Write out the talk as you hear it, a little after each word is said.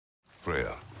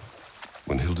Freya,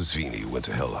 when Hildisvini went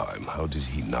to Helheim, how did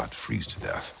he not freeze to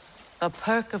death? A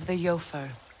perk of the Jofer.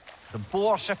 The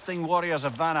boar-shifting warriors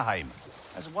of Vanaheim,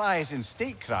 as wise in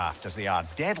statecraft as they are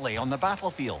deadly on the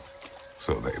battlefield.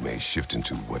 So they may shift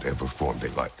into whatever form they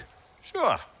like.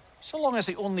 Sure, so long as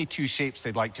the only two shapes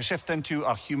they'd like to shift into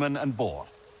are human and boar.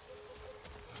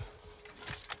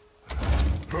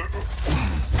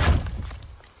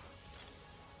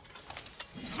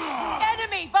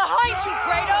 Enemy behind you,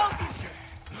 Kratos!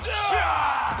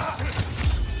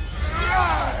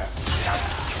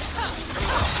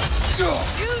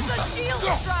 Use a shield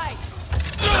strike!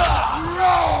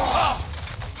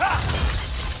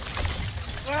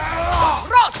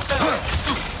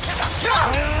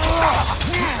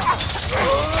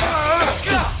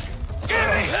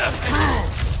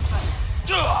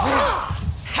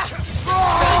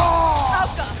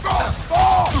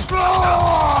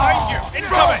 Behind you!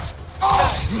 Incoming!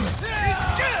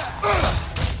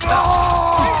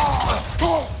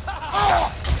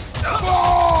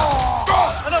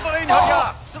 Another Einherjar!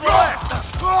 To the left!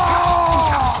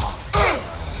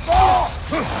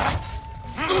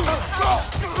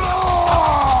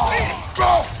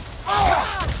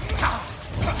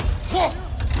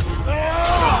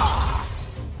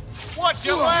 Watch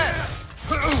your left!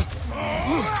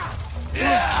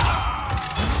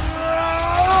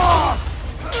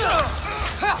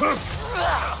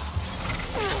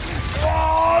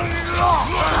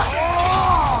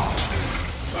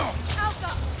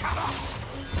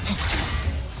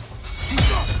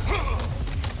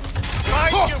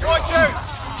 Behind you, watch out!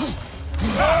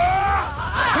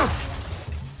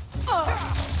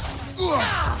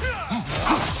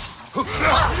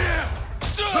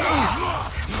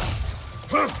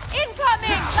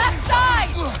 Incoming! Left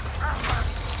side!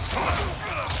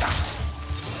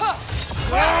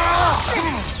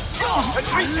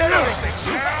 Let's regenerate things!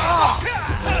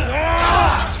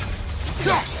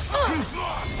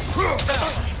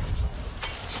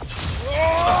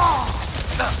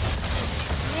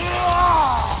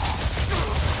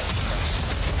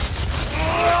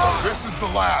 This is the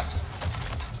last!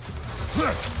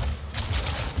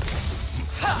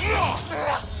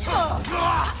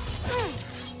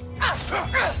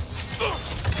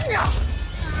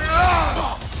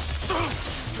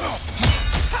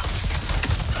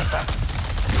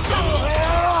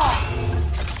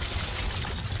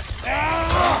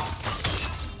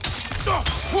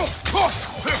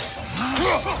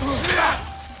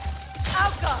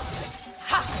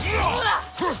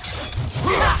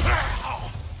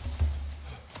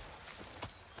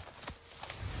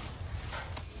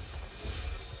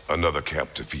 Another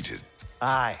camp defeated.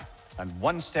 Aye, and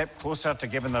one step closer to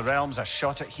giving the realms a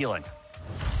shot at healing.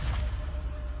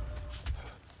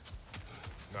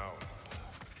 Now,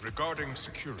 regarding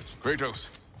security. Kratos,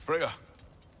 Freya,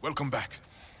 welcome back.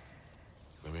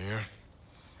 Mimir.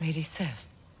 Lady Sif,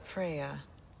 Freya.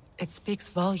 it speaks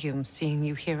volumes seeing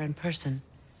you here in person.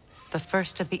 The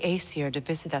first of the Aesir to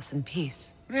visit us in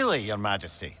peace. Really, Your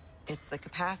Majesty? It's the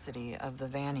capacity of the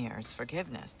Vanir's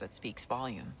forgiveness that speaks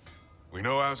volumes. We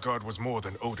know Asgard was more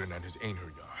than Odin and his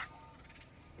Einherjar.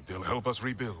 If they'll help us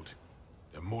rebuild,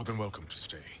 they're more than welcome to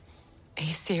stay.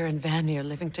 Aesir and Vanir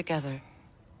living together.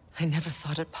 I never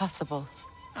thought it possible.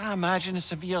 I imagine a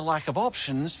severe lack of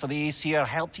options for the Aesir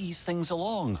helped ease things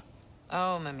along.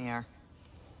 Oh, Mimir.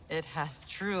 It has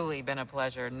truly been a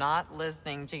pleasure not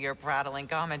listening to your prattling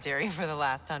commentary for the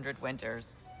last 100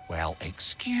 winters. Well,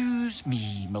 excuse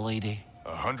me, milady.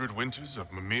 100 winters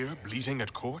of Mimir bleeding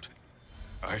at court?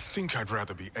 I think I'd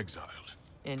rather be exiled.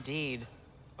 Indeed.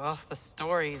 Oh, the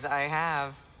stories I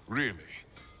have. Really?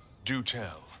 Do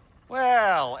tell.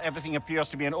 Well, everything appears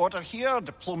to be in order here,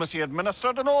 diplomacy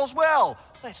administered, and all's well.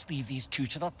 Let's leave these two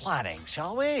to their planning,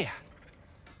 shall we?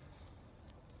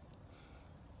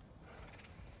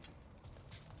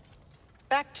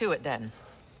 Back to it then.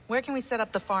 Where can we set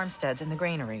up the farmsteads and the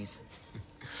granaries?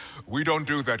 We don't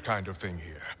do that kind of thing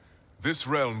here. This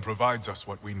realm provides us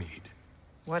what we need.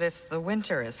 What if the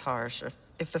winter is harsh, or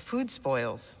if the food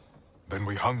spoils? Then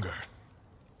we hunger,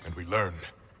 and we learn.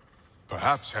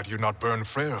 Perhaps had you not burned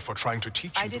Freyr for trying to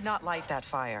teach you... I did not light that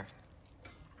fire.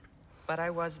 But I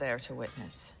was there to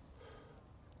witness.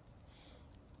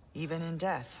 Even in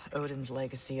death, Odin's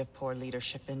legacy of poor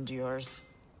leadership endures.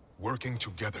 Working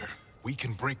together, we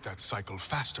can break that cycle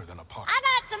faster than apart. I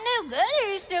got some new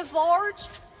goodies to forge.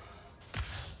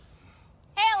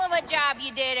 Hell of a job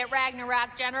you did at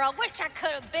Ragnarok, General. Wish I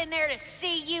could have been there to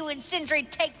see you and Sindri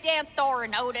take down Thor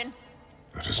and Odin.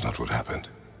 That is not what happened.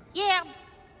 Yeah,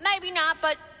 maybe not,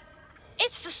 but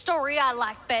it's the story I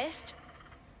like best.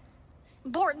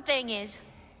 Important thing is,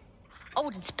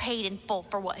 Odin's paid in full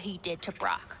for what he did to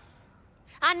Brock.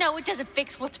 I know it doesn't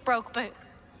fix what's broke, but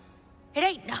it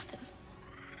ain't nothing.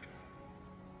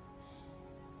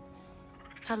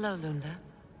 Hello, Lunda.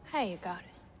 Hey,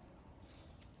 goddess.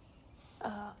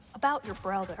 About your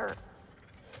brother.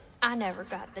 I never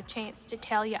got the chance to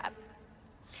tell you.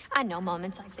 I know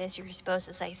moments like this you're supposed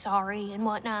to say sorry and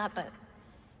whatnot, but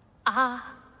I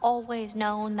always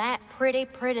known that pretty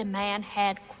man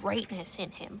had greatness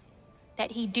in him.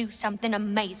 That he'd do something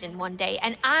amazing one day,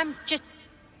 and I'm just...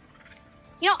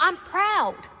 You know, I'm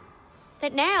proud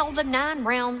that now the 9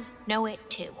 realms know it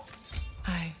too.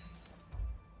 I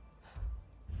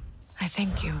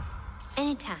thank you.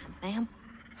 Anytime, ma'am.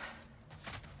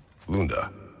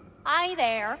 Lunda, Hi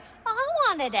there. I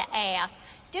wanted to ask,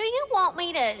 do you want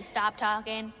me to stop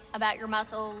talking about your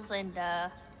muscles and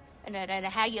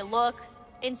how you look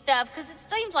and stuff? Because it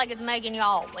seems like it's making you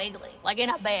all wiggly, like in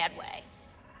a bad way.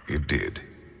 it did,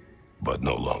 but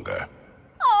no longer.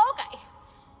 Oh, okay.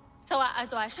 So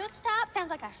I should stop? Sounds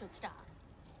like I should stop.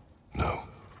 No.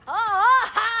 Oh,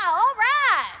 all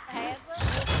right.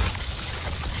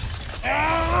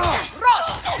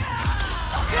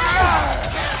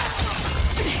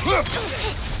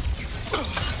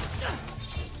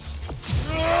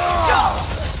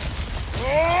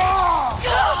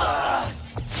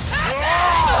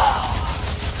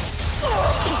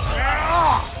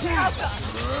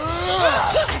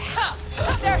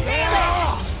 They're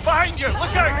healing! Behind you!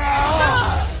 Look out!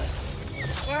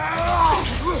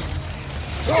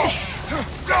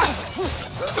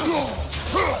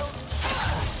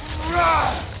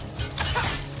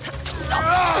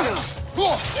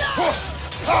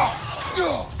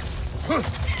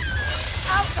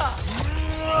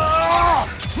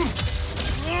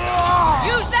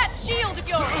 Use that shield of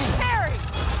yours! Parry!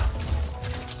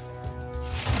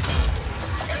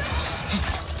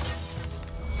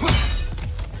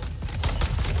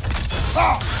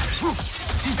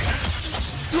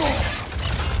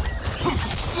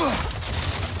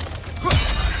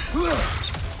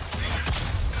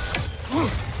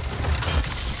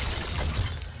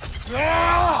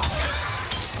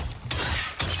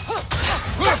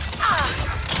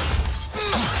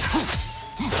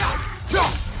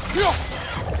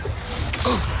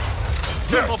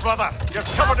 Careful, brother! You're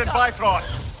covered in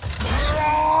Bifrost!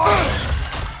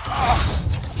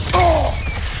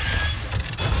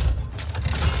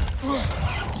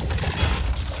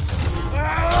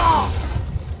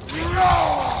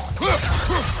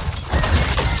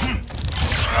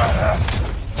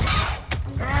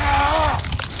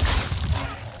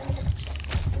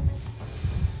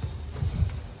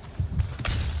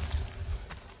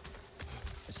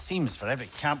 It seems for every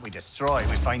camp we destroy,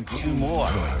 we find 2 more.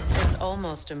 It's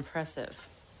almost impressive.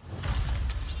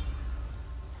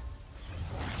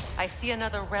 I see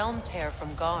another realm tear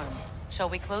from Garm. Shall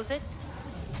we close it?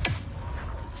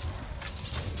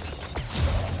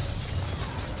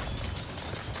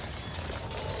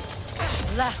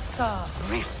 Lassa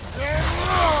Rift.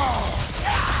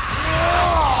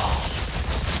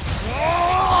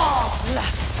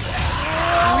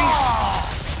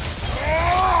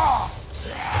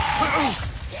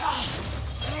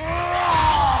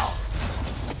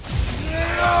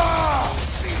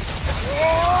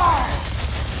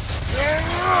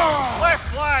 Left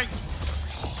flank!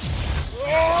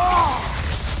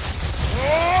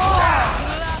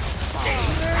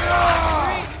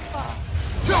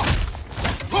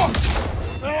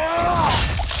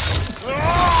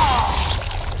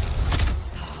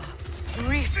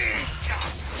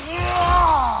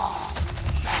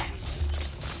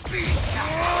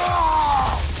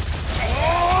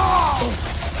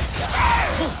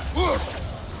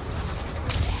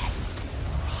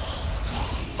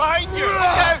 Behind you! Look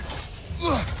out!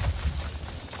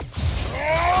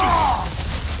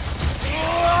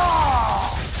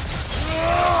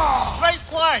 Right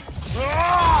flank!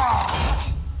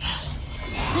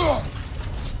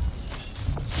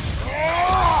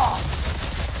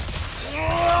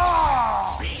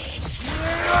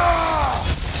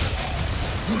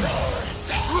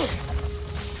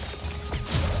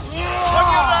 On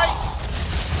your right!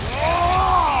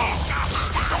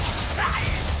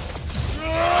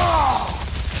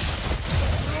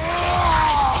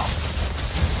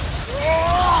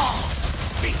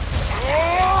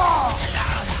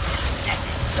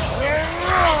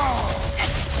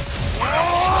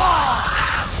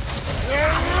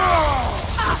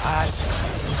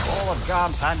 All of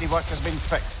Garm's handiwork has been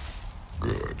fixed.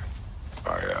 Good.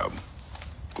 I am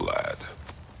glad.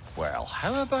 Well,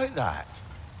 how about that?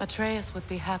 Atreus would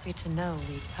be happy to know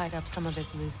we tied up some of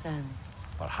his loose ends.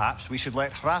 Perhaps we should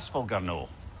let Hrasfalgar know.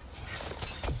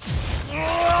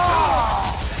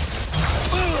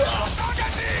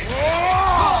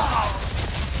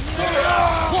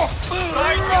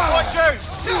 Watch out!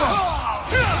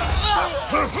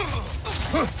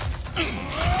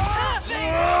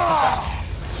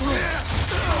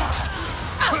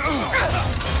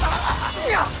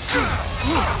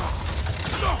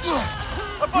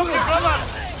 Above you, brother!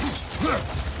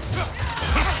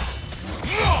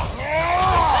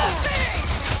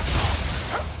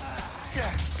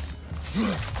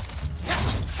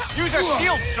 Use a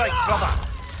shield strike, brother!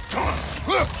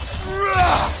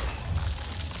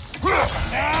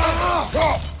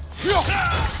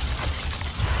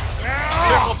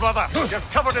 Careful, brother! You're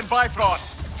covered in Bifrost!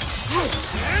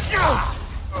 Behind you!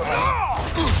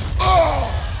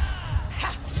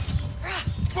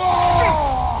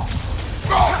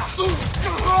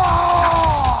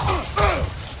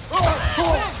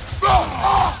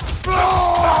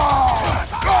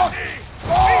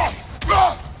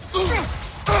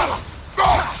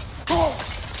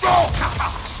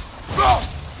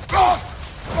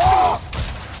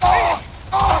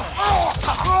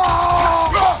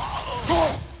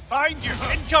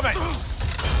 Incoming!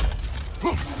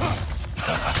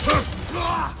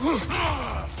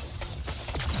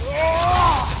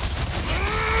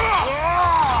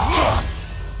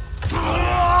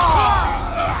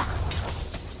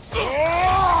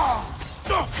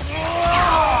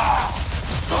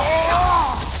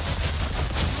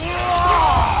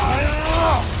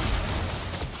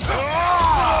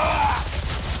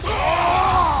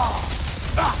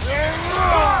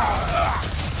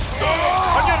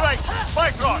 On your right!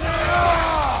 Bifrost!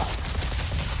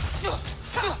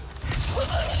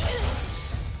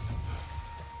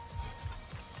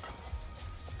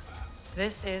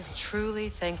 This is truly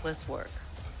thankless work.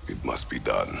 It must be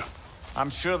done. I'm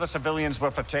sure the civilians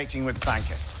were protecting would thank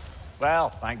us. Well,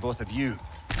 thank both of you.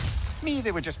 Me,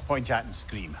 they would just point at and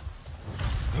scream.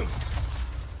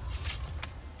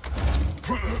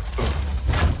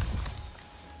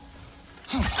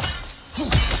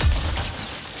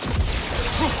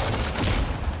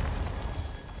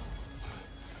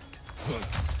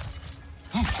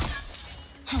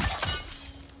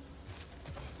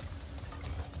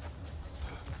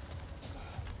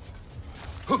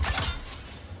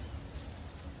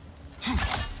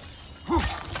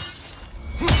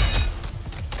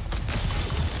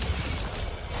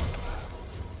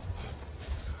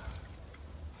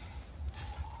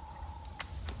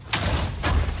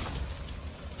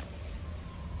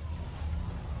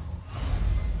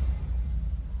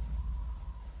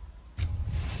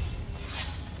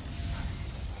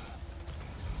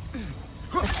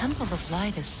 The Temple of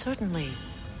Light is certainly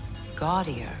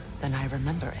gaudier than I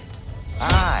remember it.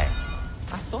 Aye.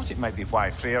 I thought it might be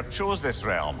why Freyr chose this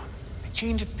realm. A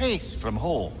change of pace from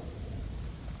home.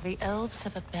 The elves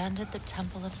have abandoned the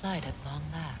Temple of Light at long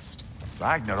last.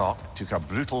 Ragnarok took a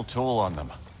brutal toll on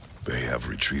them. They have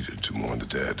retreated to mourn the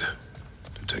dead,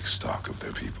 to take stock of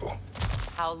their people.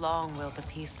 How long will the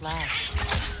peace last?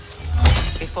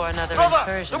 Before another Brother!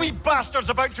 incursion... The wee bastard's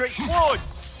about to explode!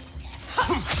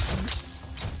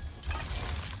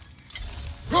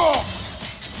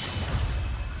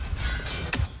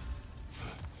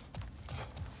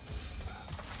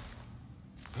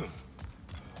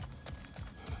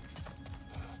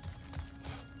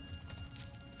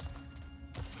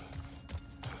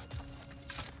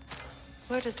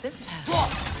 Where does this path?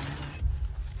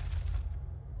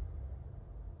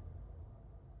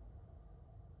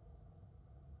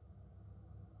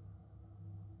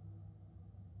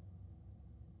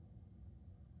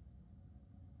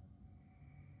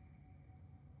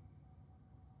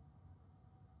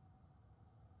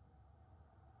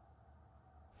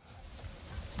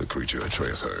 The creature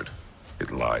Atreus heard.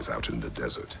 It lies out in the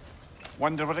desert.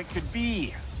 Wonder what it could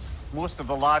be. Most of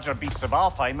the larger beasts of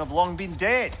Alfheim have long been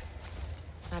dead.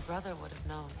 My brother would have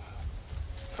known.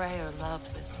 Freyr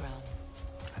loved this realm.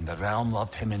 And the realm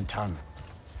loved him in turn.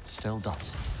 Still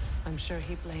does. I'm sure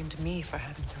he blamed me for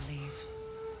having to leave.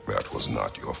 That was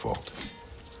not your fault.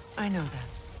 I know that.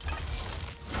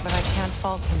 But I can't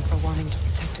fault him for wanting to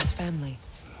protect his family,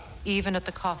 even at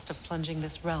the cost of plunging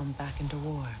this realm back into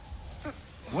war.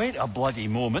 Wait a bloody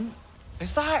moment.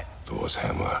 Is that? Thor's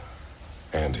hammer.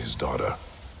 And his daughter.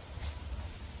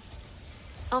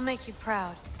 I'll make you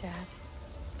proud, Dad.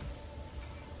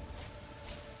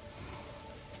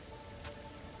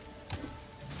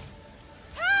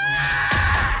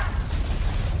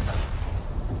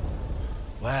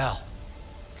 Well,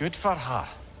 good for her.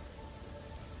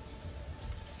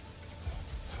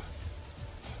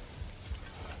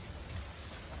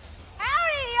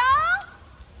 Howdy, y'all!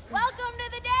 Welcome to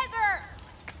the desert!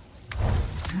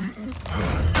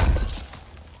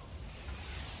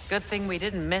 Good thing we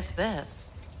didn't miss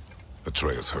this.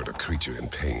 Atreus heard a creature in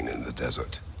pain in the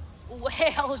desert. Well,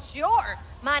 sure.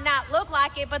 Might not look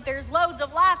like it, but there's loads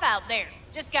of life out there.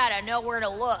 Just gotta know where to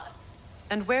look.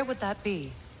 And where would that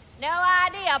be? No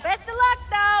idea. Best of luck,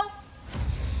 though.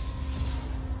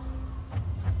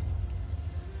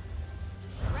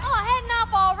 Oh, heading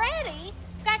up already?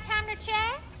 Got time to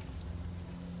chat?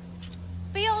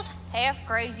 Feels half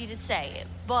crazy to say it,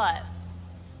 but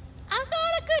I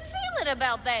got a good feeling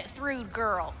about that Thrud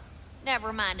girl.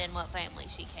 Never minding what family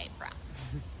she came from.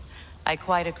 I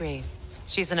quite agree.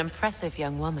 She's an impressive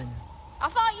young woman. I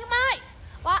thought you might.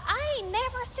 Why, I ain't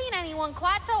never seen anyone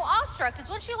quite so awestruck as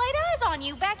when she laid eyes on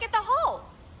you back at the hole.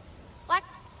 Like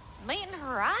meeting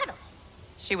her idol.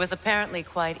 She was apparently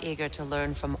quite eager to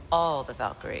learn from all the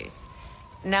Valkyries.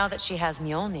 Now that she has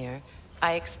Mjolnir,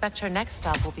 I expect her next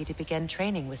stop will be to begin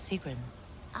training with Sigrun.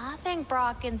 I think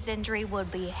Brock and Sindri would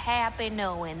be happy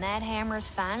knowing that hammer's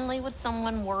finally with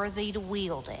someone worthy to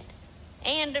wield it.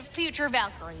 And a future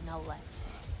Valkyrie, no less.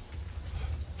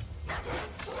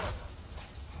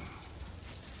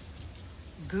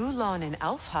 Gulon in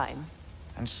Alfheim?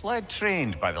 And sled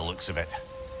trained by the looks of it.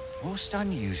 Most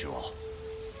unusual.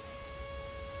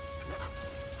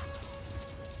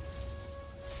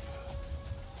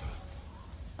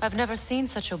 I've never seen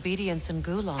such obedience in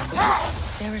Gulon.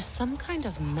 There is some kind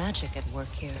of magic at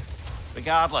work here.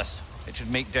 Regardless, it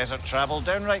should make desert travel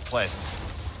downright pleasant.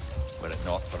 Were it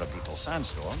not for a brutal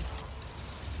sandstorm.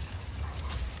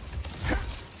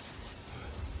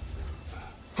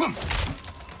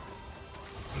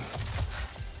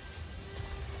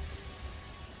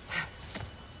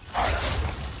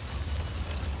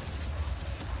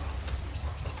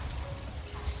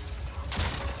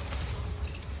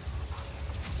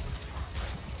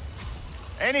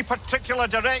 Any particular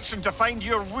direction to find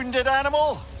your wounded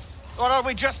animal? Or are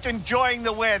we just enjoying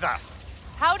the weather?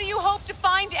 How do you hope to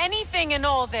find anything in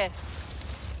all this?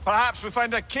 Perhaps we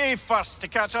find a cave first to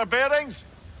catch our bearings?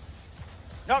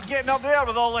 Not getting up there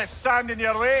with all this sand in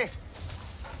your way.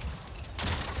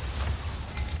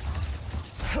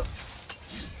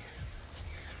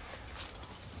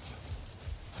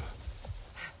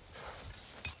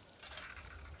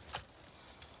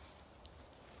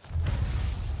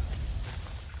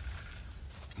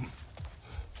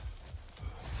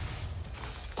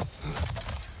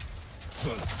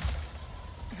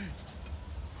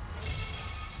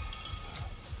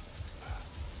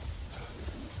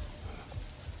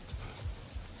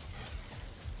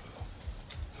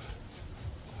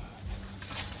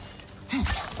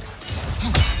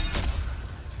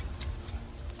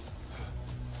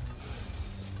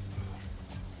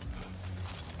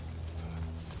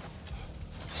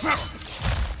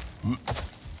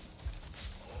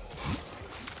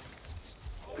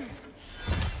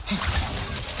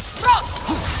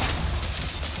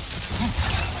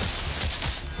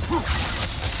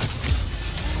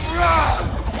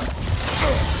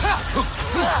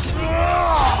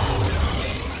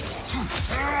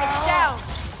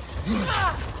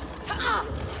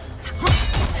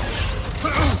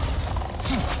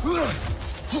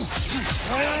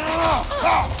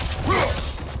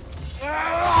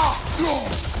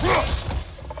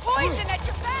 Poison at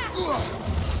your back!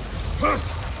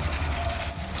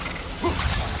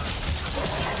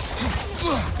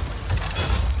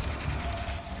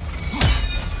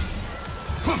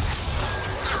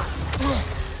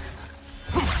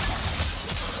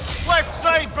 Left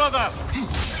side, brother!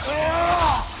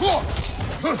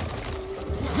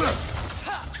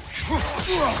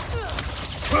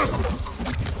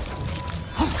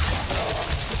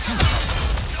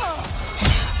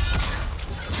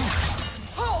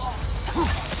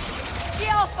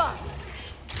 Alpha!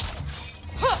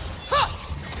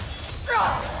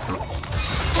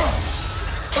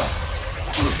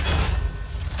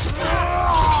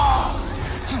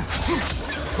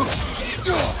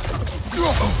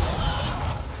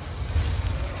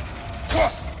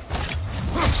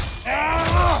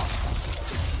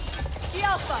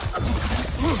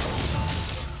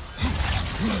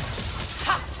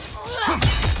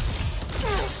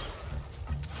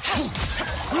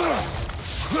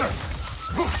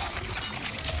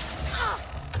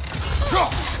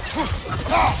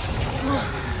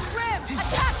 Grim,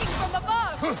 attacking from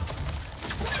above!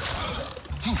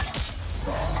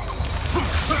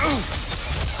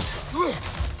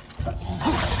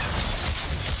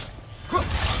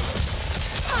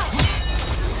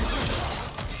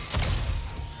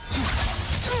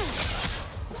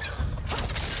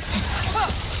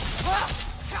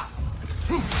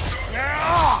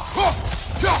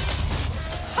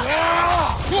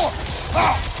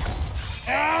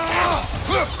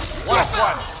 Left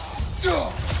one!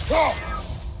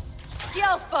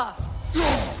 Skjelfa!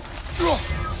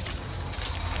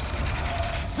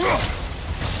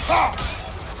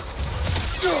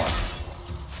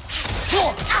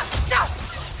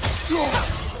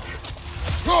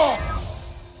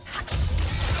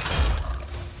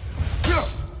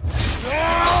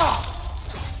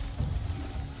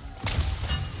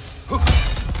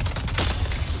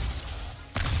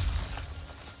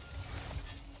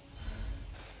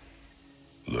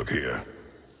 Look here.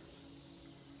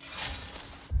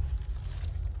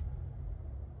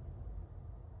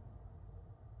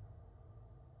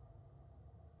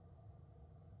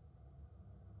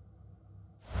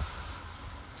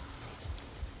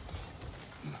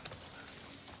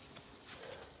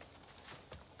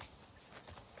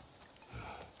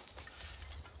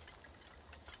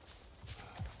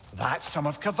 That's some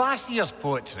of Kvasir's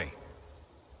poetry.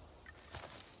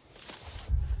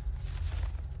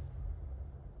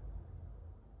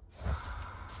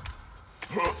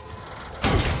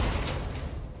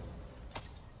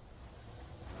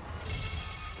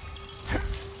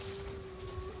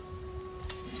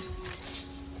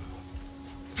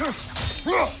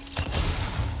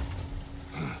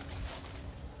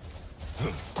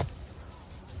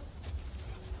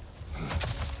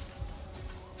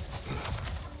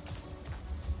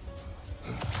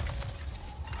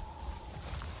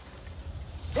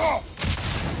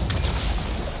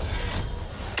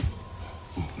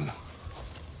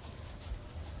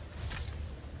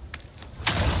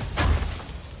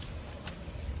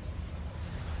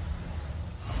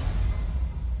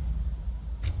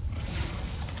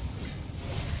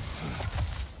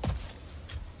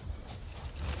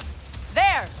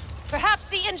 Perhaps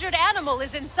the injured animal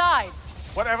is inside.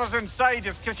 Whatever's inside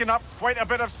is kicking up quite a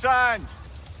bit of sand.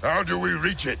 How do we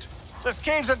reach it? There's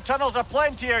caves and tunnels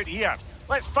aplenty out here.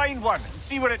 Let's find one and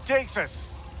see where it takes us.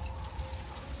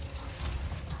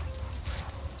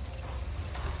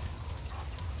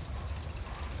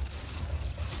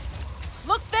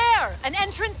 Look there! An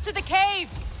entrance to the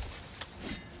caves!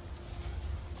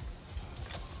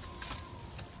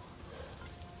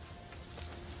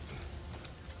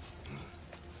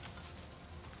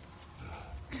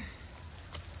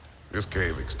 This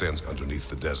cave extends underneath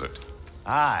the desert.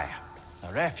 Aye.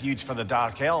 A refuge for the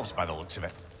Dark Elves by the looks of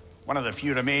it. One of the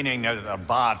few remaining now that they're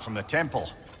barred from the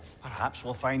temple. Perhaps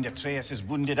we'll find Atreus'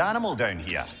 wounded animal down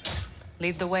here.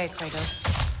 Lead the way,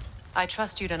 Kratos. I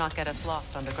trust you to not get us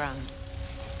lost underground.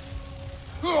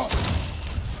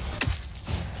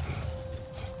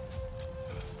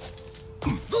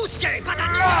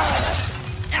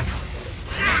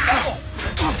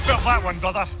 Felt that one,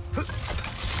 brother.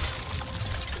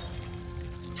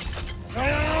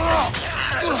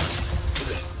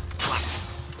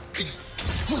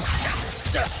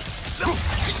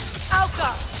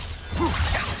 Alka!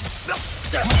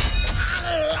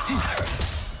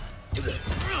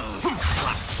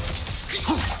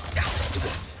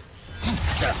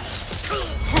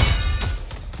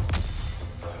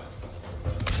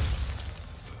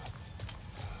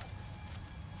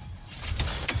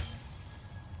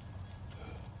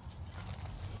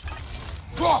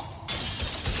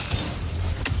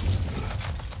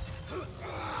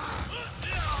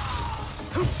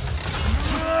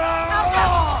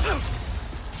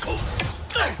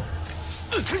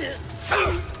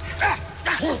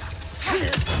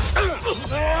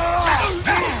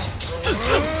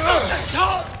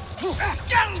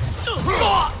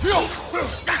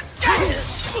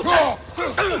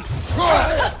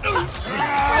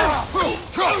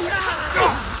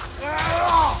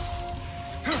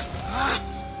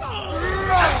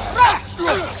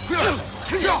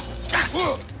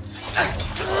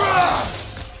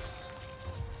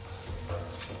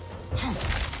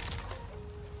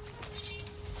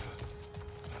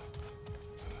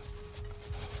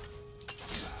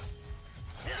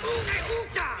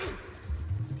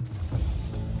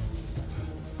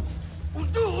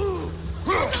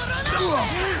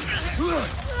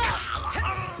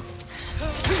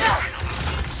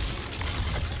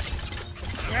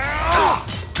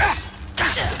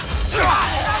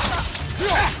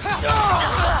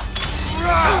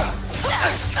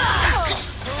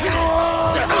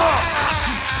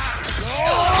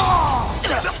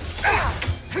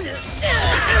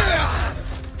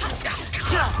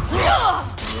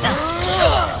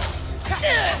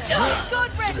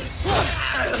 Good, Rick!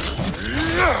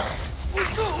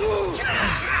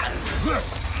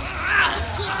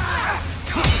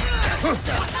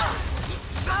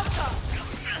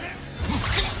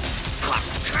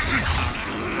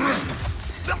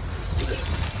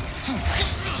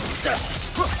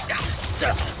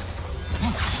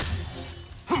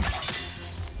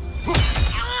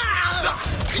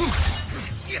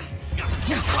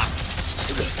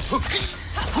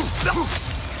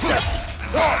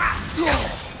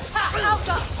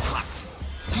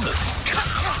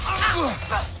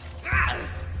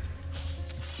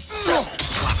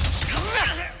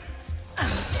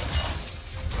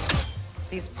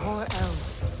 These poor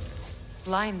elves,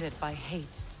 blinded by hate,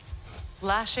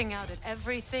 lashing out at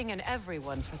everything and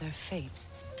everyone for their fate.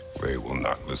 They will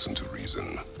not listen to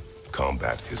reason.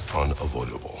 Combat is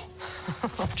unavoidable.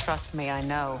 Trust me, I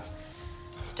know.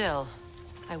 Still,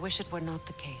 I wish it were not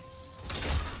the case.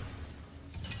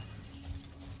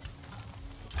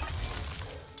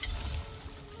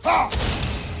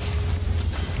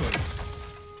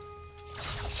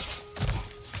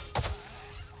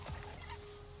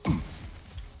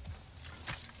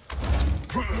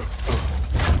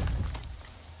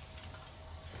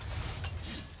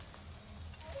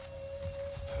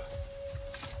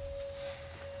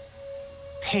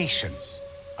 Patience.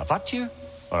 A virtue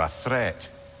or a threat?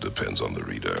 Depends on the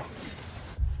reader.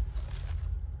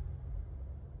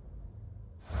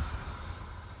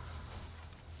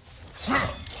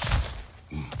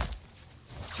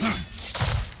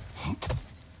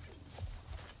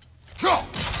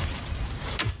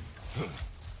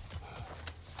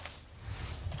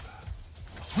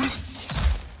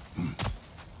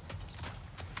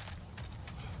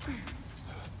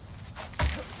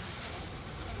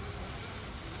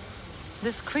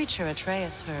 This creature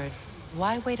Atreus heard,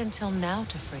 why wait until now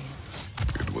to free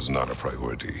it? It was not a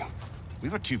priority. We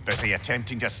were too busy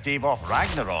attempting to stave off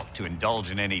Ragnarok to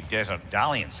indulge in any desert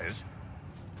dalliances.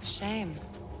 Shame.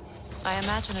 I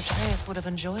imagine Atreus would have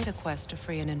enjoyed a quest to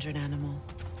free an injured animal.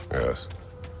 Yes,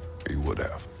 he would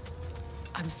have.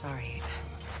 I'm sorry.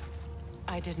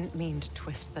 I didn't mean to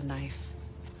twist the knife.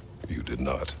 You did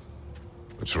not.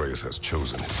 Atreus has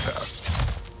chosen his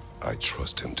path. I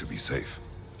trust him to be safe.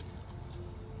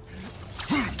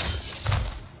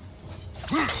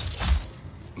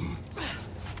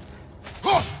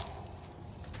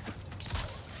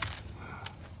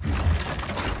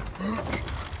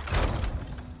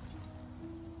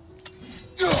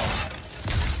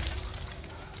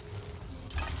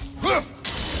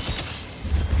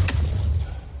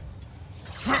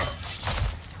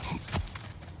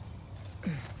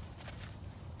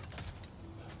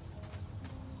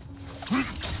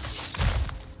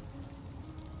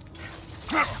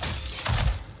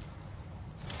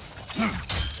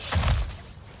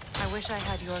 I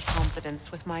had your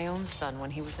confidence with my own son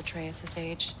when he was Atreus'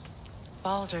 age.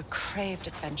 Baldur craved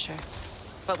adventure,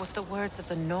 but with the words of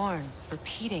the Norns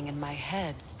repeating in my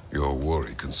head. Your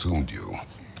worry consumed you,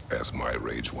 as my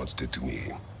rage once did to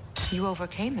me. You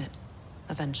overcame it,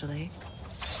 eventually.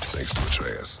 Thanks to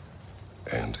Atreus.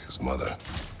 And his mother.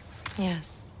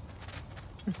 Yes.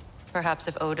 Perhaps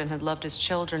if Odin had loved his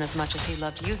children as much as he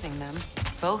loved using them,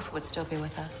 both would still be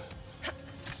with us.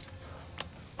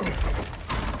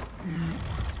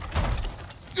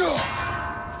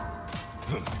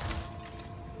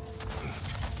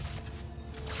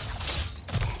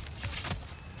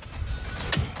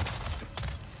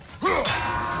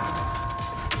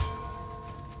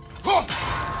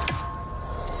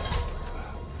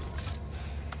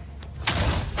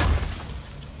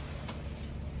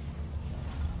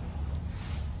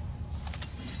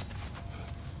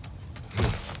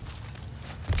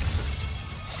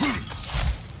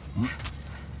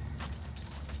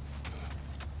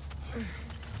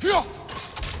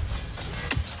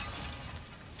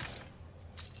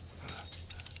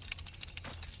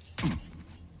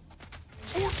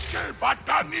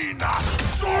 Batanina!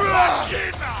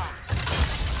 Sulakina!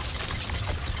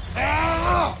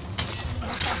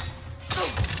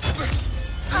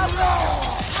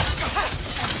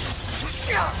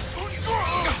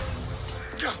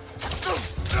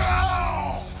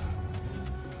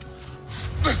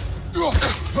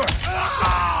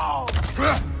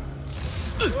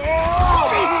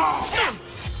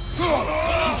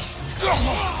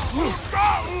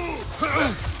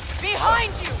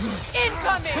 Behind you!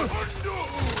 Incoming!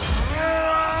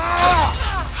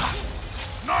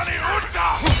 Nani Uta!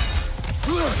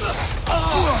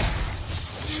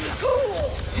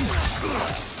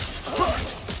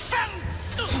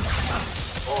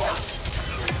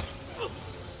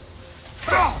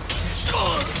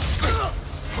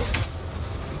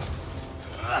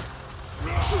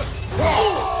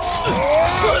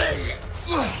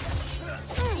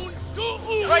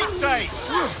 Right side!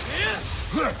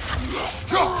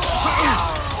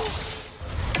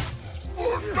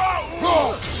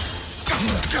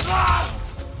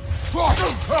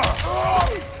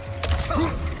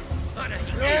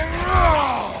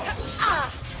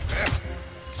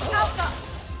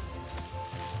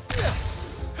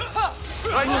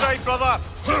 Right side, brother!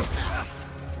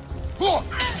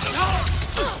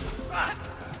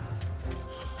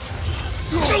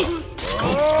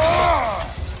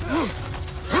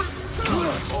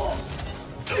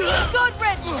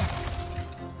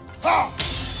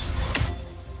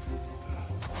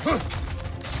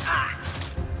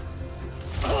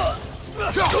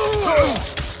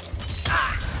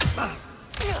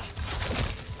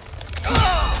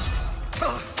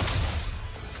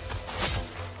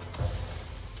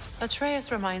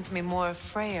 Atreus reminds me more of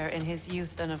Freyr in his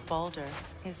youth than of Baldur.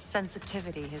 His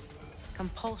sensitivity, his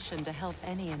compulsion to help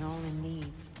any and all in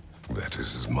need. That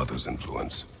is his mother's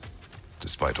influence.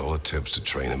 Despite all attempts to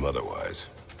train him otherwise,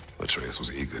 Atreus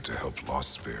was eager to help lost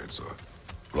spirits or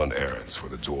run errands for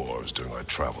the dwarves during our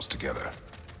travels together.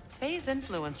 Faye's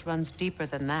influence runs deeper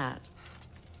than that.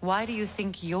 Why do you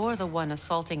think you're the one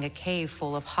assaulting a cave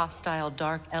full of hostile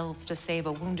dark elves to save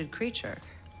a wounded creature?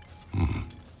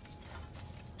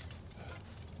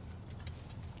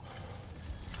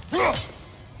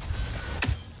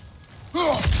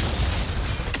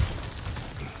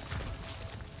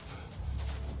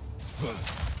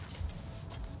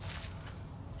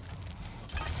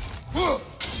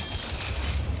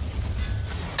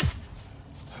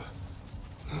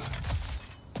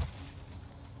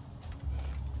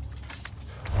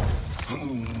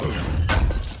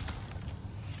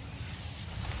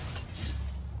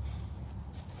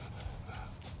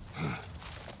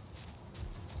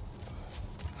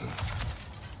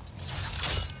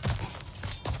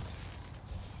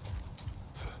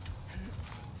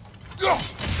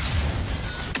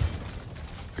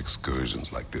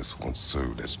 Excursions like this once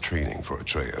served as training for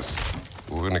Atreus,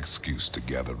 or an excuse to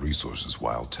gather resources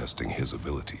while testing his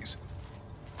abilities.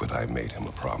 But I made him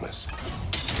a promise.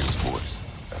 His voice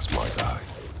as my guide.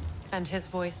 And his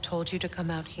voice told you to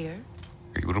come out here?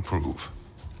 He would approve.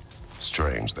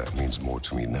 Strange, that means more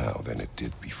to me now than it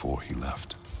did before he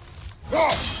left.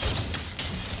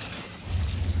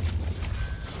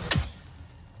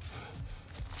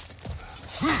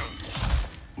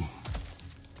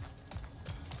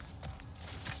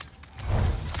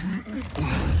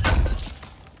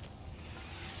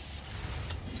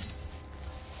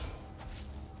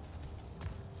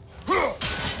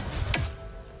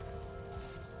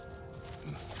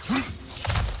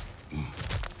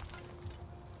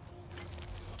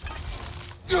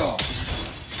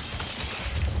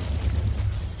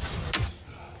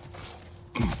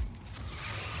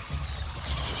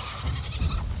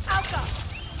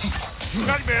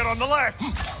 Nightmare on the left!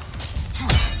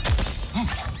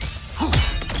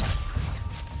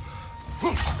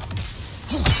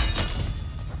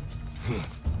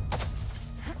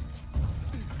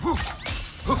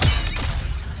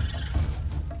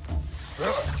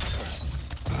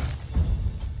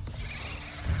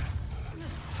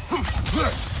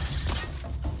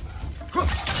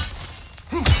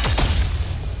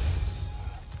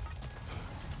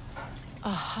 A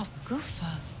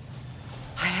Hofgufa.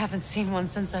 I haven't seen one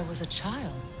since I was a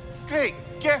child. Great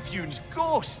Gefjun's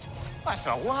ghost! That's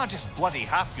the largest bloody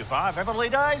half-goof I've ever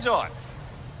laid eyes on.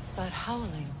 That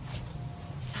howling.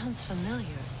 It sounds familiar.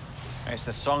 It's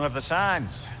the Song of the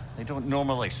Sands. They don't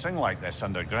normally sing like this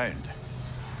underground.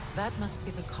 That must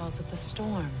be the cause of the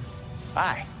storm.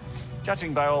 Aye.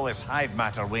 Judging by all this hive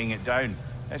matter weighing it down,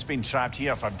 it's been trapped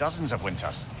here for dozens of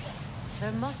winters.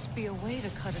 There must be a way to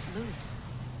cut it loose.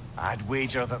 I'd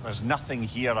wager that there's nothing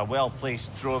here a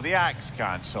well-placed throw of the axe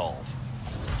can't solve.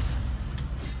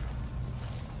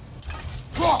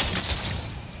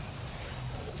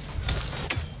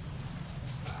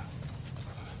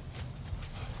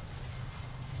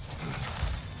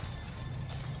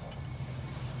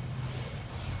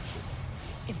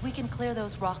 If we can clear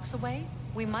those rocks away,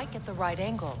 we might get the right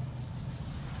angle.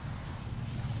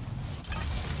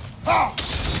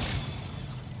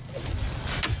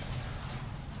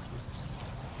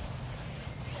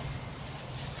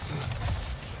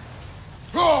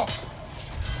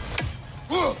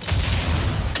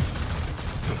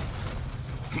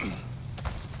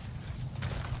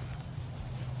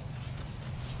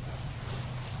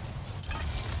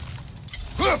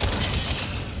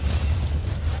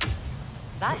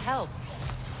 That helped.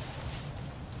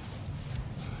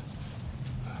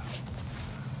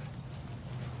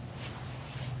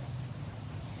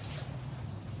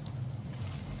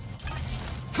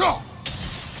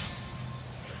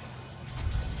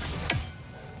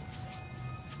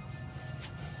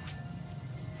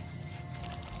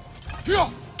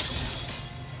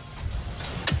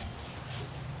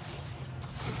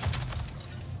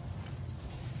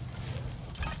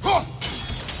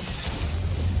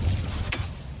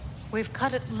 We've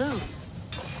cut it loose,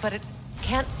 but it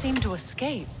can't seem to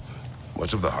escape.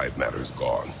 Much of the hive matter is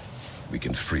gone. We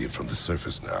can free it from the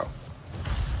surface now.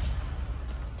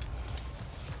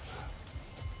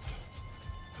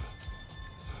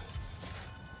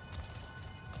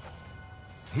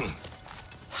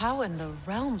 How in the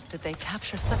realms did they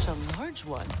capture such a large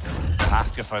one?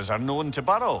 Half-goofers are known to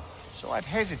burrow, so I'd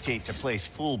hesitate to place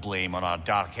full blame on our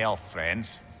dark elf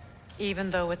friends. Even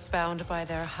though it's bound by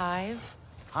their hive?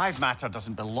 Hive matter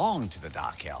doesn't belong to the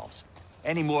dark elves.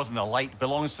 any more than the light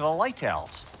belongs to the Light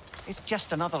Elves. It's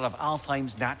just another of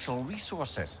Alfheim's natural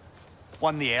resources.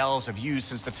 One the elves have used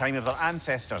since the time of their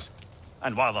ancestors.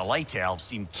 And while the Light Elves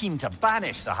seem keen to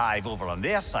banish the Hive over on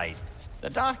their side, the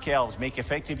Dark Elves make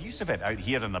effective use of it out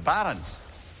here in the Barrens.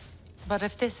 But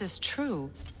if this is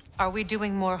true, are we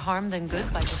doing more harm than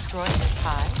good by destroying this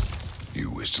hive?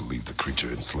 You wish to leave the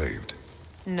creature enslaved?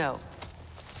 No.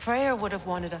 Freyr would have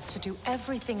wanted us to do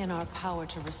everything in our power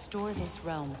to restore this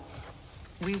realm.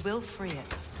 We will free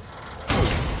it.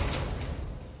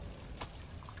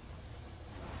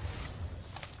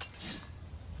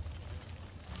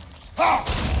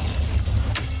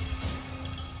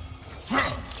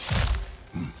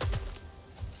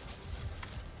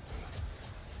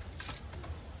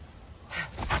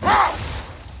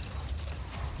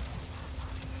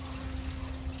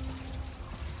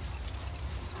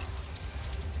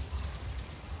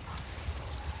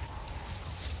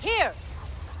 Here!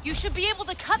 You should be able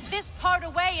to cut this part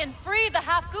away and free the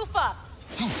half-goofa!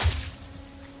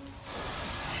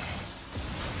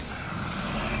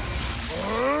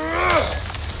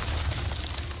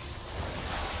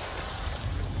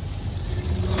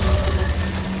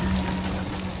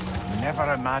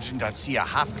 Never imagined I'd see a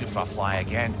half-goofa fly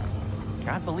again.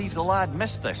 Can't believe the lad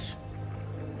missed this.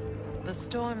 The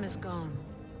storm is gone.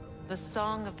 The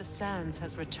Song of the Sands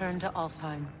has returned to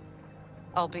Alfheim.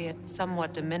 Albeit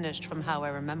somewhat diminished from how I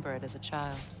remember it as a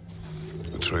child.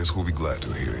 Atreus will be glad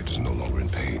to hear it is no longer in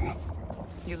pain.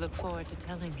 You look forward to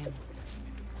telling him.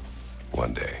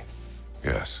 One day.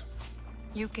 Yes.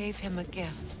 You gave him a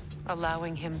gift,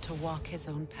 allowing him to walk his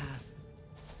own path.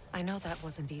 I know that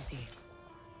wasn't easy.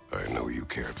 I know you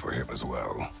cared for him as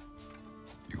well.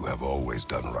 You have always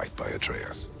done right by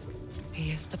Atreus.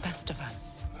 He is the best of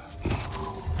us.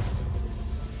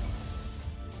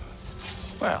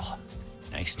 Well,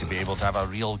 nice to be able to have a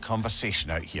real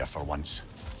conversation out here for once.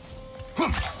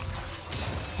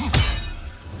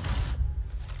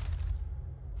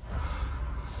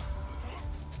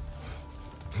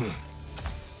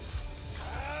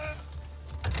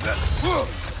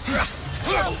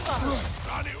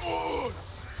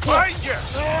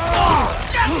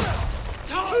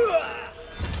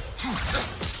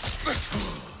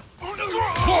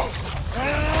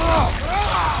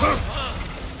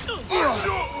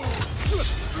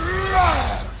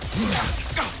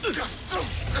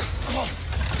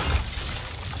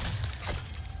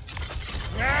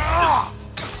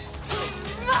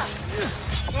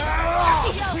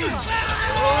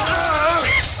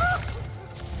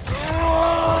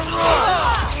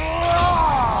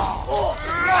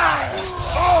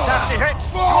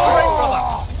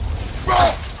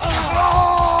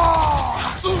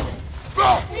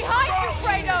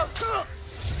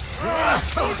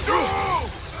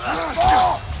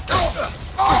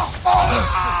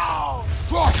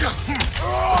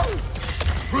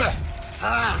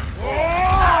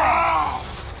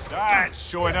 That's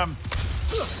showing him.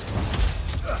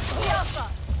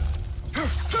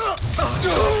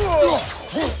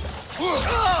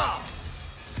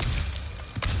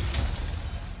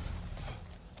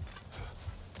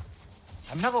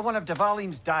 Another one of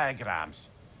Dvalin's diagrams.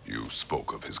 You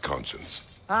spoke of his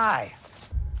conscience. Aye.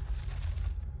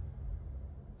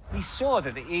 He saw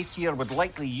that the Aesir would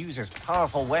likely use his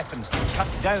powerful weapons to cut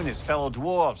down his fellow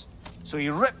dwarves, so he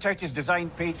ripped out his design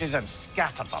pages and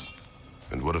scattered them.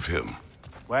 And what of him?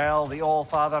 Well, the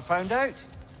All-Father found out.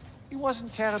 He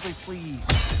wasn't terribly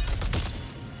pleased.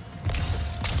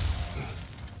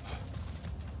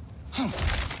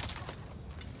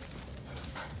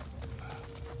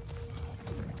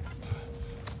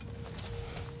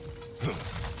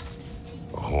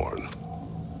 A horn.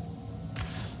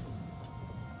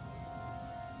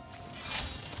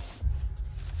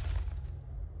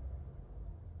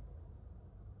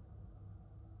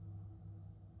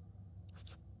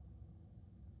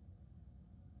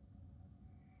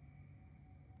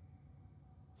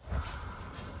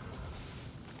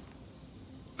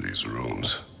 These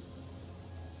rooms.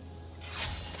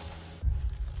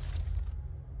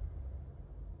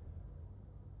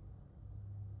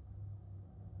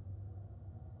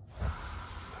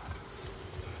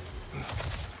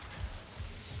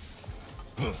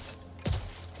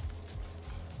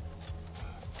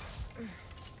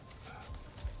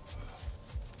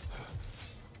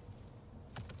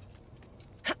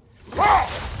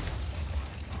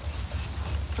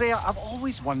 Freyr, I've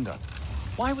always wondered,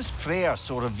 why was Freyr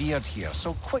so revered here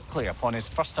so quickly upon his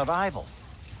first arrival?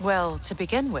 Well, to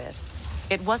begin with,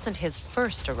 it wasn't his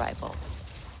first arrival.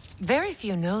 Very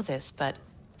few know this, but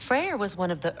Freyr was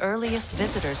one of the earliest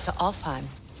visitors to Alfheim,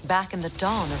 back in the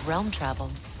dawn of realm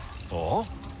travel. Oh,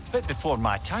 bit before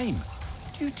my time.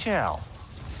 You tell.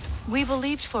 We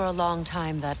believed for a long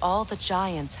time that all the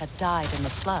giants had died in the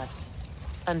flood,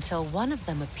 until one of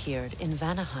them appeared in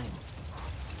Vanaheim.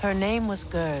 Her name was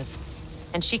Gerv,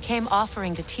 and she came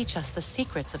offering to teach us the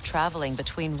secrets of traveling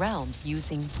between realms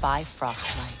using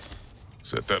Bifrost light.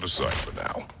 Set that aside for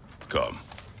now. Come.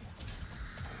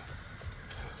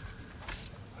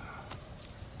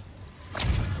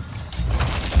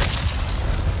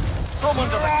 From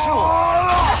under the cruel,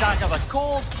 dagger the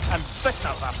cold, and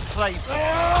bitter the pride.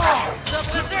 The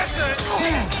berserker!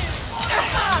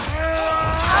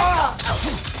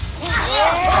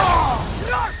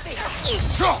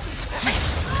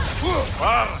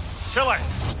 Well, Chile,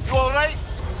 you alright?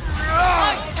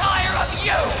 I'm tired of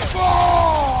you!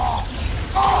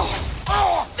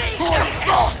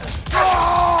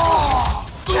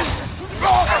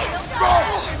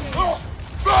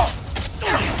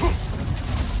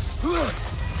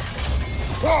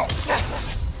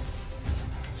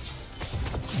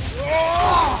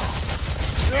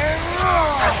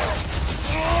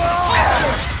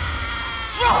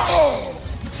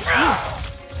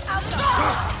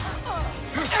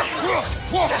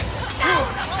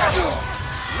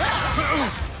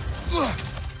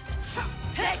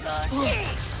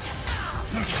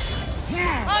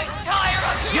 I'm tired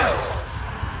of you!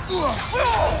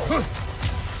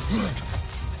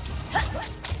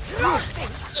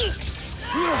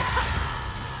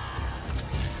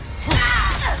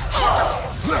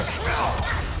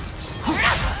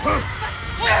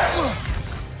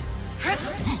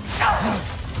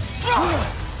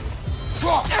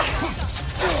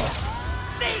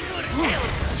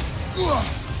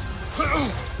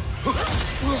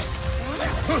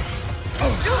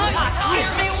 Do not keep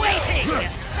me waiting!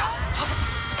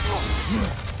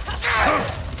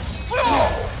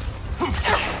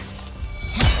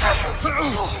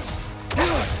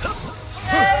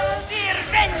 Dear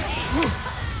Bendy!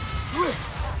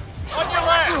 On your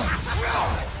left!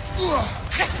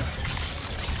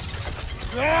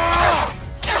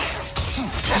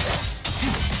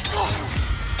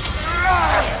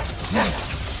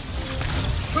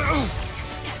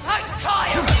 I'm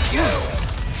tired of you!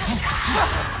 I'm tired of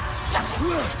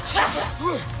you!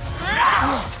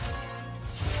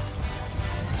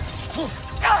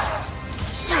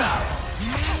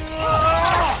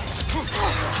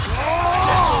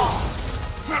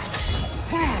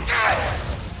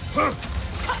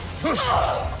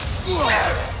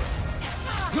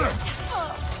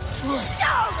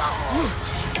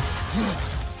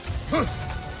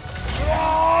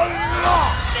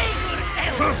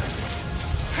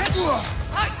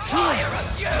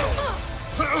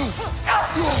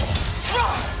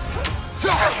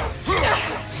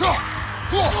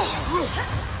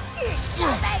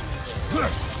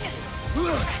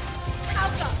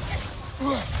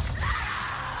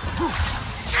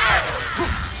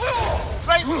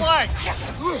 Right flank!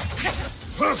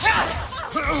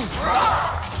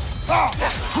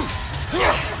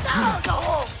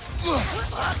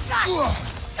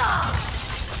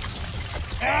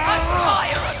 I'm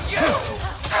tired of you!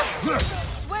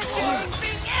 Switching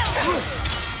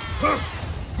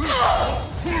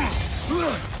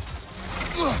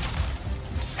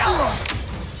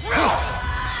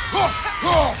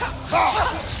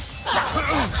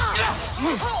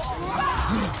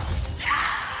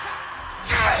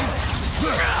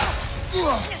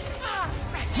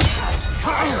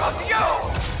tired of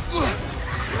you!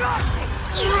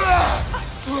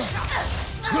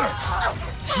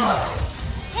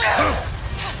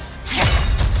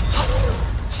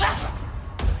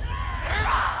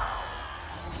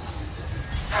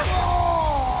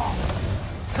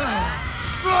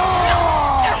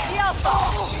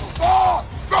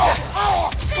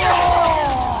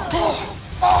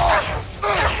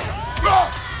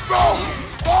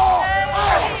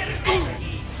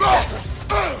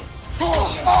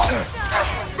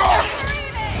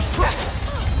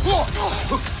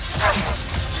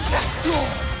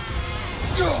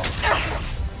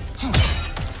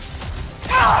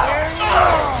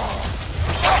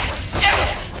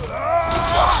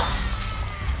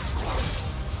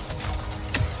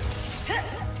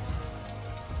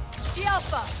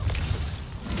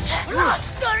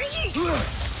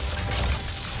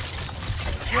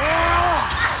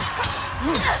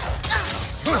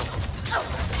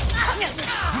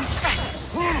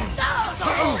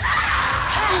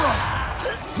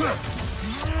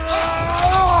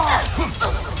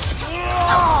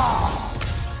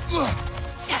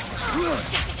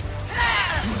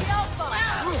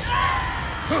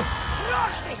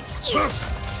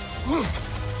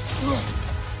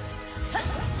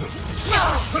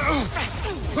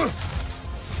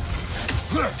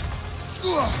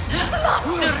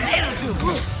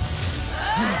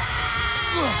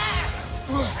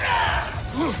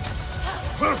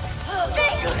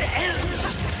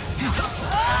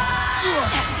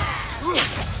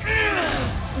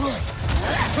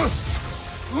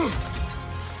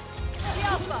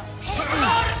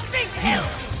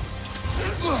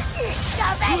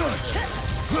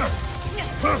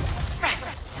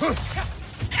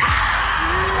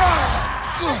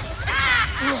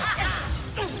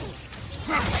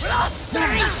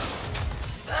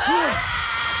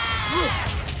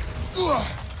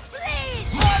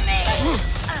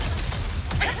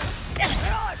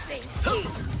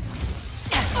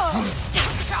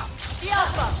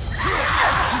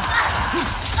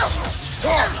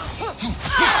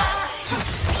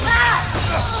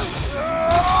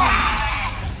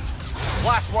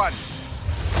 Last one.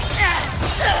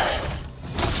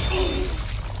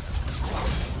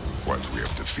 Once we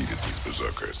have defeated these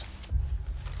berserkers,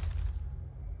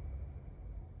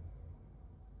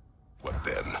 what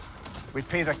then? We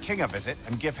pay the king a visit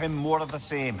and give him more of the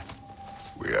same.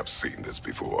 We have seen this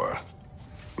before.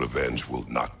 Revenge will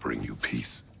not bring you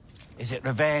peace. Is it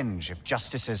revenge if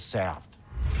justice is served?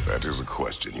 That is a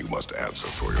question you must answer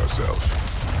for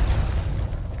yourself.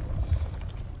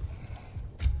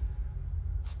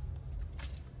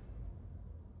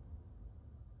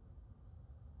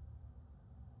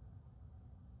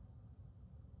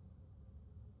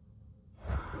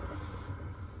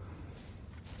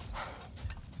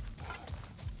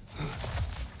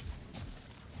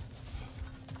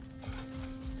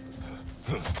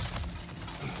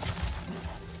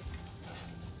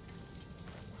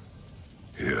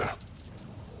 Here.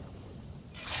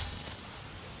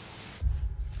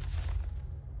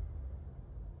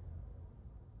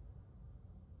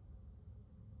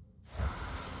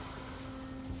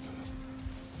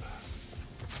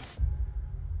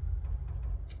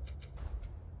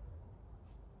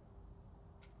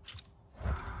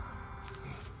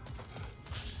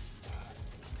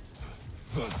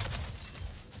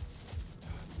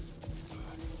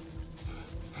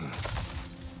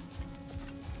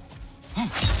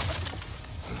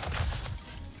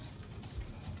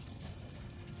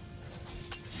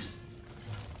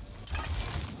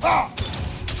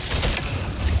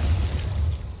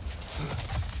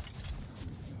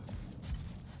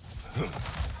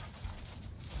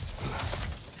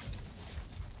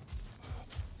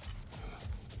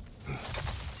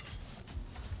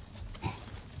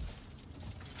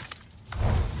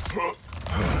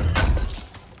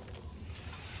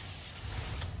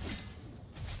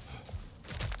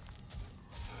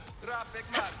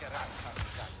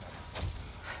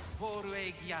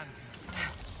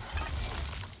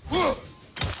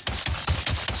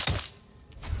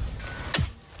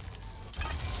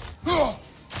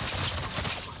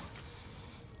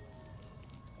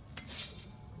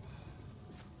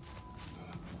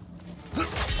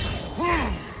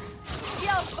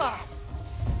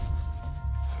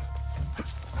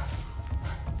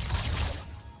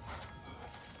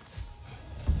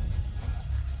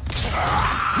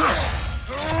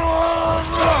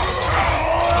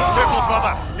 Careful,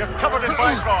 brother! You're covered in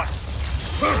bifrost!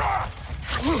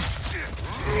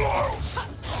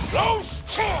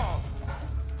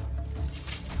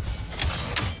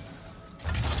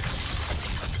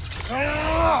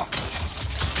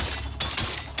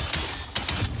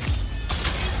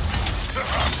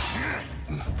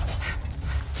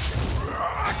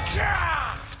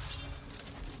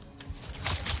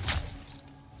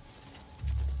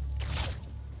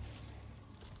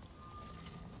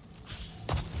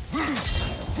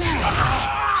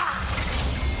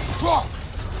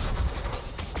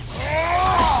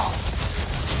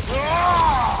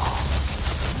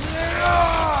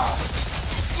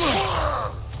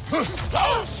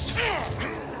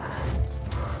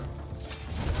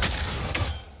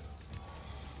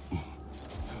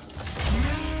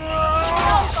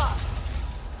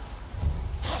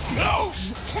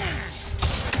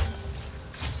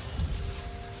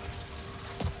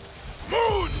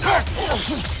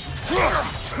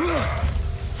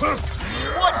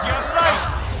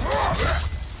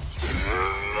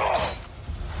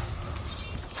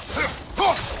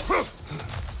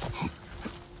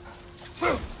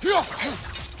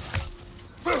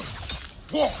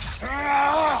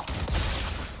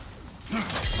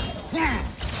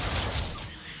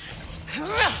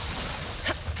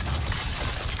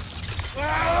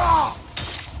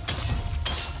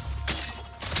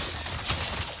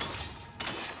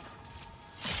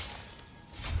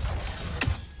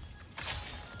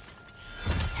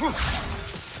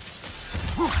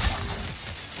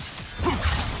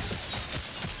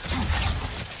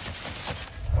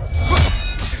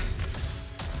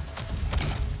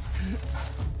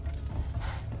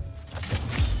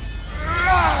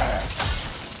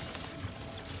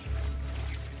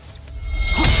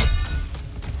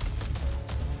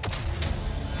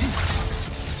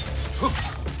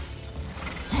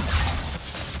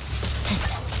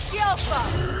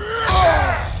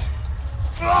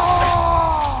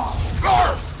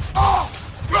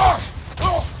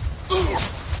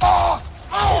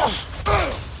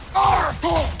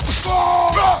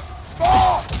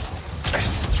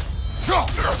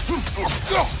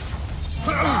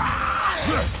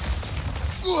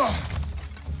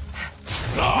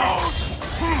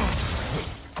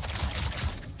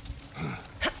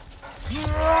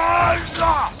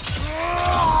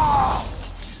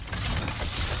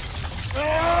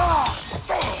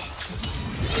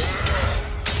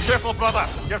 Careful, brother.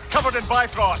 You're covered in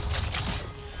Bifrost.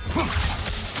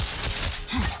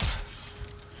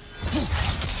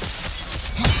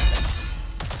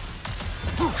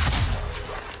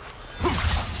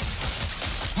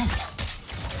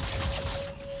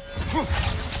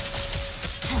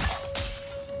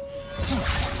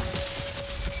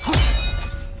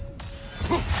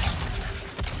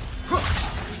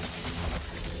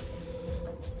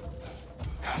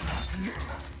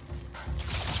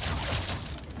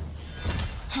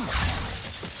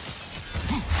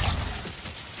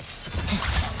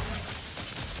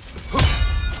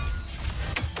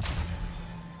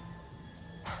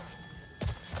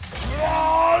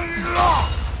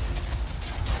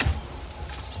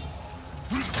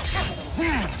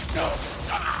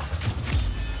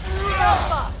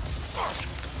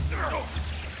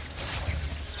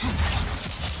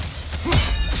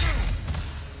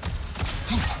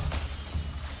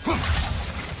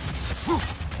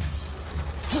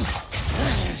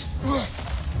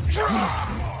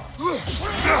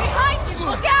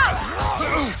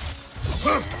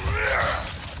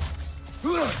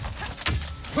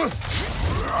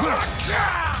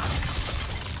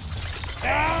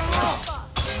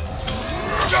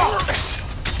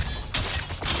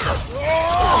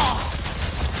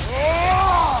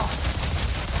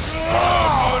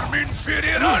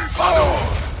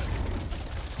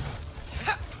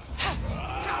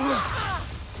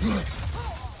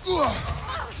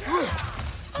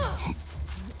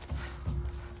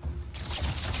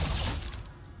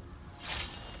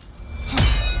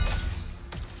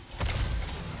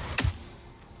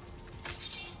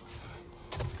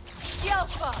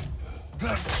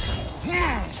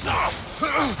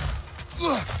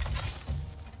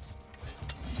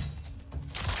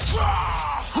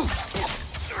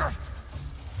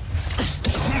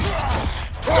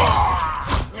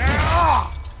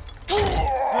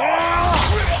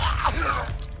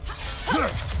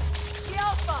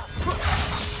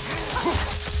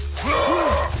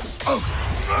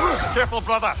 Careful,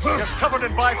 brother. You're covered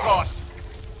in Bifrost.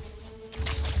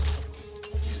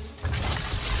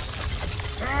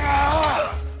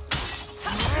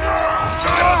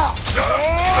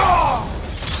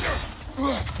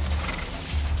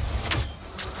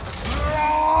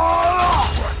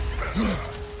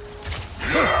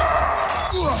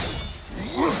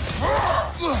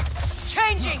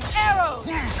 Changing arrows!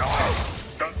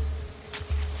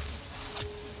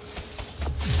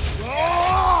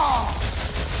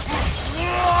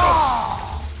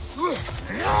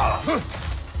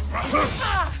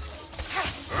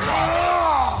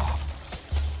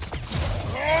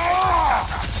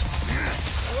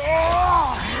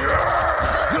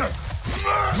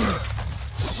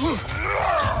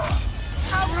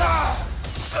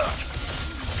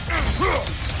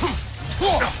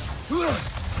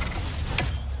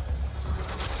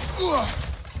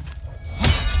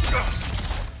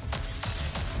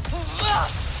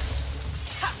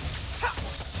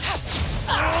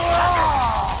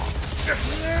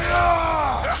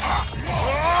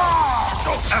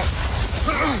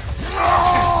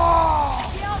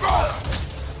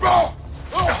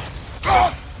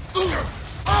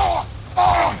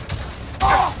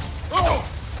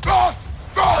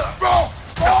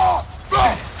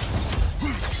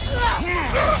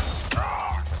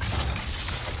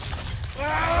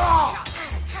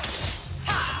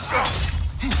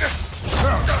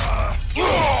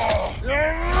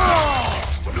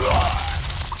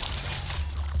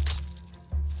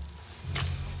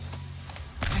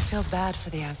 I feel bad for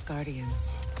the Asgardians,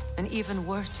 and even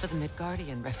worse for the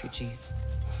Midgardian refugees.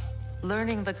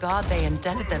 Learning the god they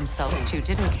indebted themselves to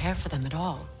didn't care for them at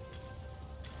all.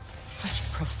 Such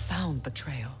profound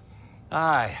betrayal.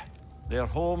 Aye. Their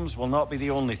homes will not be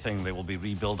the only thing they will be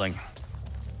rebuilding.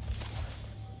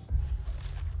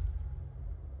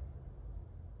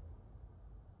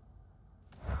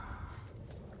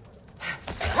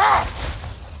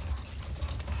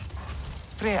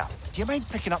 Freya, do you mind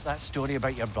picking up that story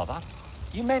about your brother?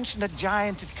 You mentioned a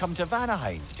giant had come to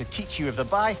Vanaheim to teach you of the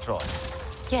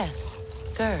Bifrost. Yes,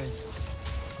 Gerd.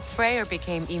 Freyr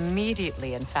became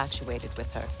immediately infatuated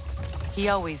with her. He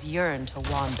always yearned to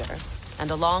wander, and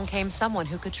along came someone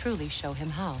who could truly show him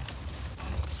how.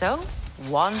 So,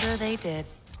 wander they did,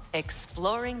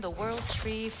 exploring the world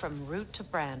tree from root to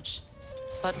branch.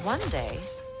 But one day,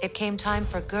 it came time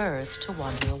for Gerd to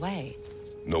wander away.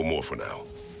 No more for now.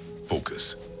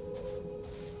 Focus.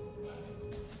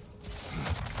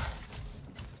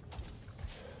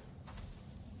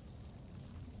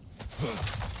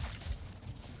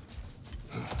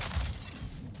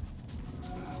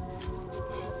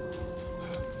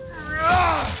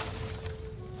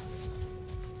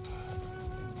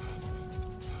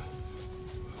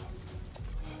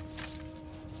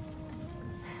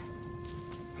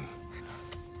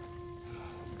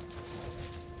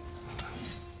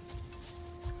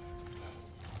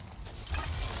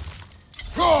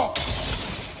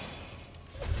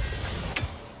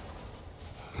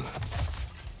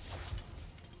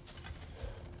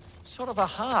 sort of a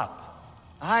harp.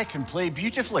 I can play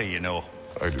beautifully, you know.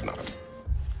 I do not.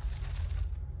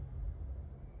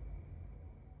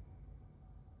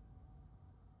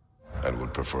 And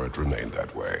would prefer it remain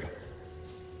that way.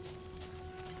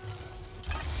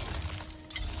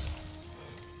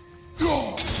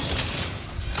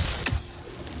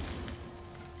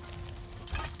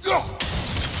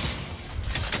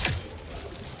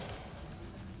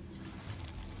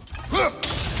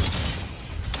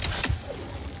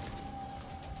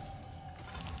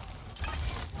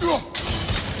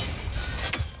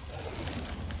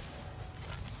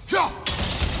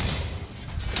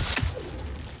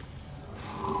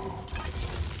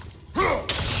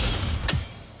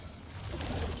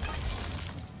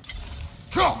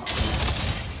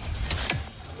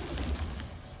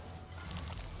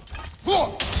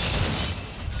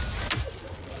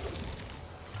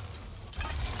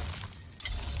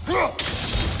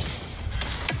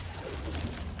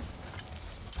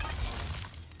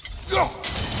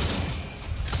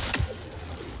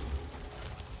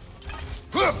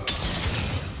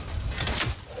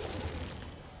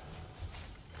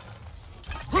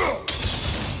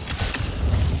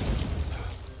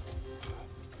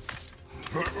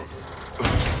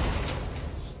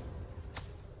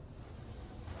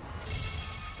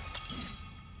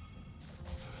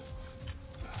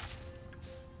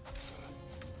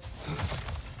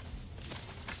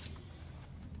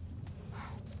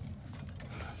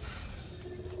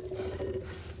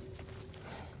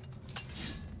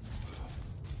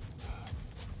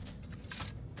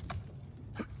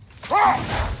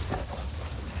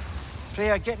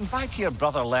 Freya, getting back to your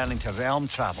brother learning to realm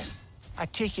travel. I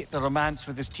take it the romance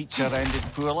with his teacher ended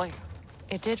poorly?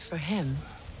 It did for him.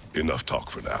 Enough talk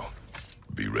for now.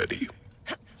 Be ready.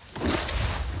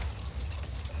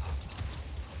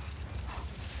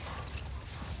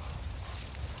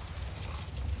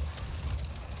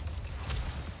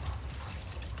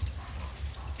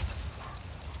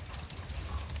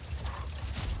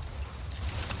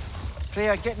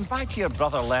 Freya, getting back to your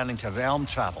brother learning to realm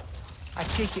travel. I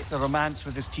take it the romance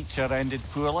with his teacher ended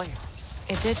poorly?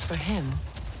 It did for him.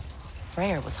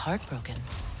 Freyr was heartbroken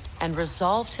and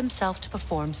resolved himself to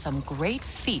perform some great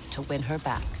feat to win her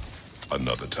back.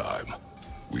 Another time.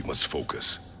 We must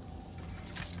focus.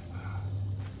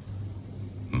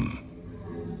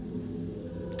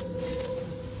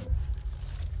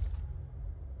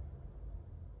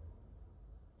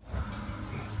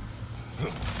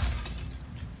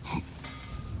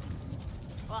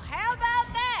 Well, how about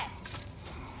that?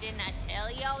 Didn't I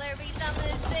tell y'all there'd be something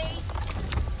to see?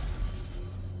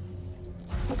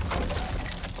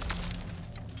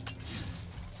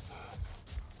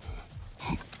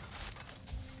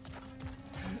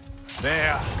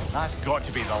 There. That's got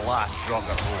to be the last drop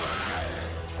of hope.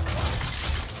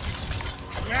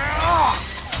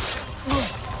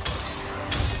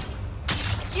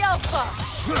 Skillful!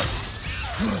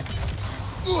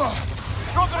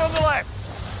 Drop it on the left!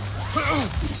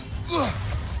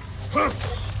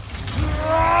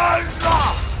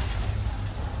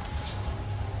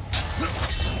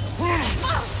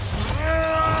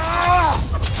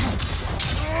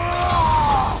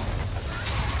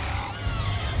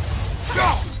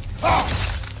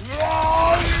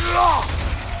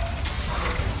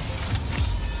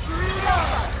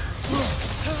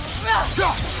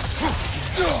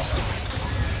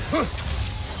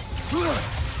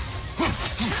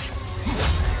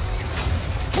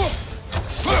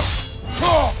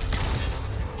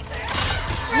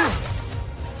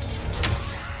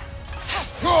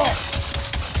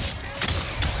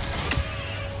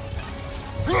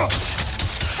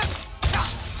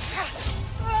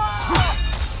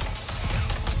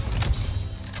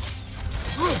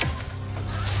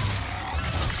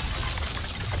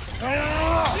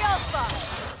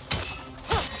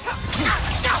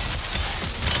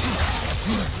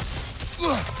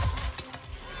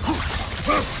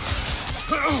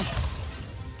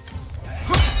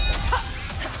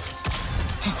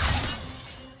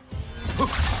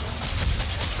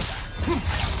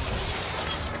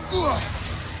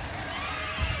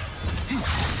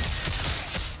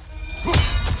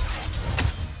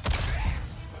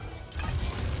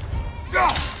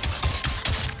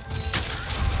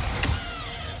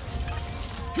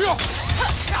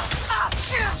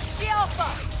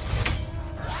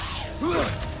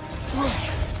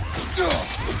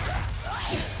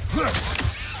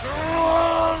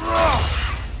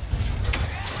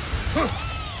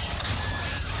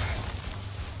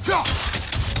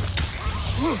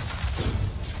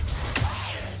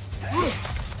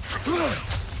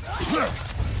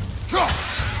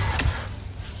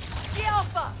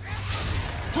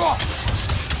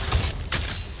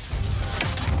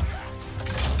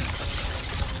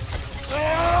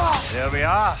 There we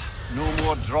are. No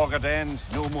more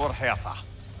Drogadens, no more Hertha.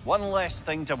 One less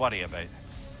thing to worry about.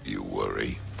 You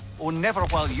worry? Oh, never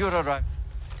while you're around.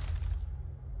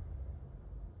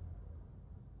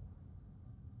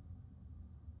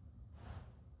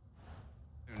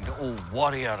 Oh,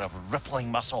 warrior of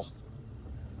rippling muscle.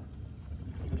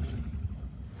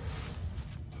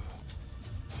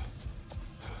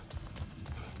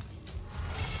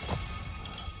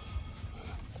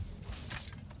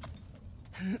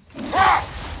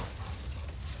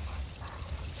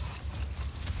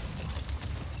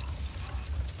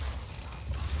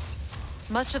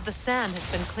 Much of the sand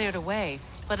has been cleared away,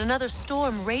 but another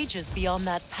storm rages beyond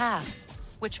that pass,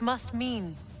 which must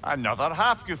mean... Another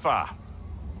half-Gufa.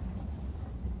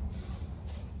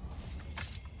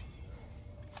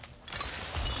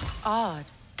 Odd.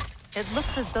 It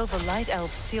looks as though the Light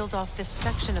Elves sealed off this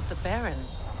section of the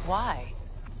Barrens. Why?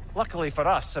 Luckily for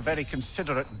us, a very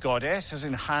considerate goddess has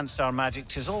enhanced our magic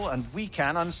chisel, and we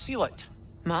can unseal it.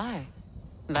 My,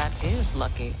 that is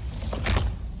lucky.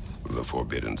 The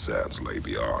Forbidden Sands lay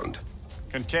beyond.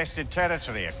 Contested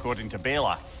territory, according to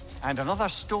Bela, and another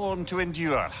storm to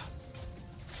endure.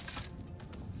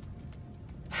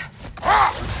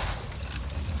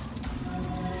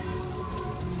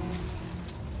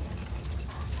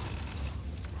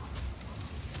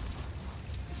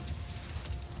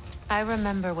 I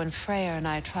remember when Freyr and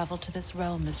I traveled to this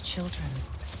realm as children.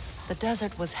 The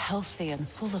desert was healthy and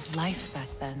full of life back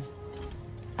then.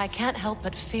 I can't help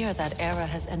but fear that era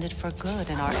has ended for good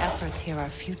and our efforts here are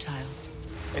futile.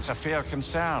 It's a fair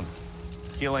concern.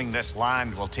 Healing this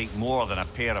land will take more than a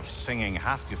pair of singing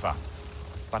half-Gufa.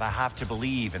 But I have to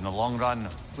believe, in the long run,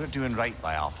 we're doing right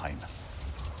by Alfheim.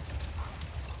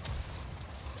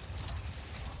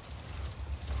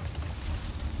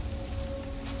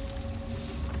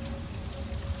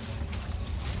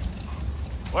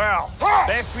 Well,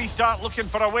 best we start looking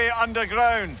for a way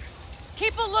underground.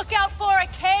 Keep a lookout for a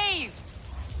cave!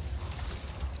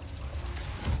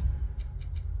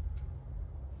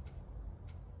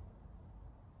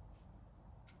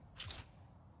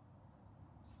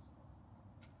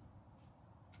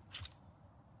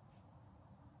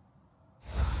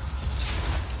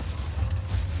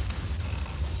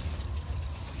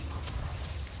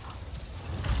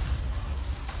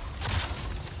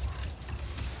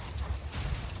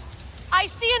 I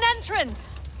see an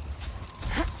entrance!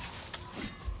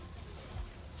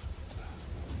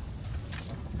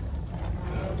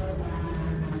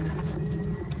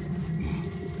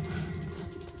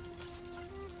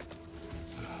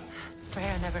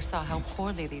 Freyr never saw how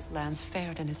poorly these lands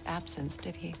fared in his absence,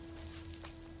 did he?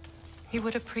 He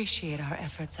would appreciate our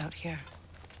efforts out here.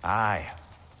 Aye.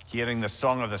 Hearing the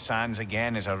Song of the Sands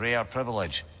again is a rare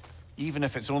privilege, even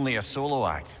if it's only a solo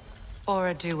act. Or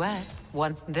a duet,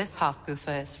 once this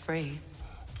Hofgufa is free.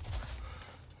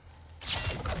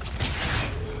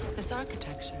 This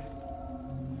architecture.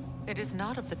 It is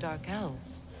not of the Dark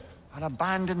Elves. An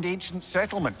abandoned ancient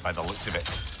settlement, by the looks of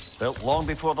it. Built long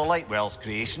before the Lightwell's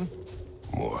creation.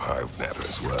 More hive matter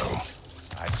as well.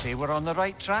 I'd say we're on the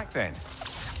right track then.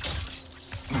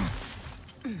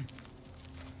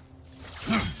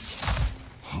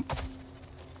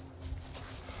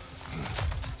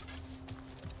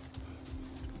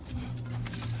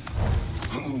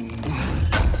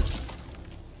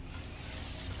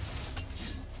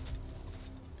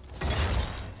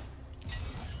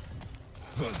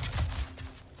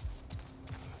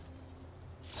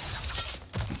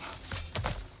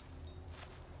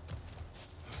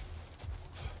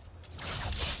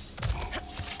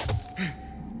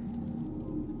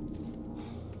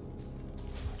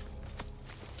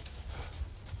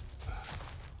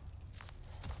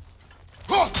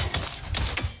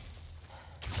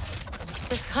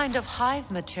 This kind of hive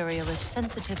material is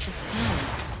sensitive to sound.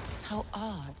 How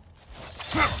odd.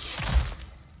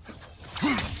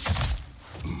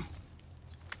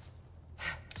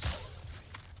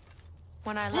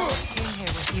 When I last came here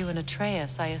with you and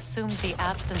Atreus, I assumed the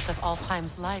absence of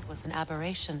Alfheim's light was an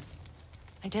aberration.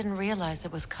 I didn't realize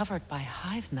it was covered by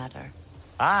hive matter.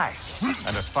 Aye.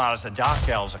 And as far as the Dark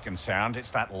Elves are concerned,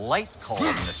 it's that light column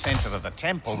in the center of the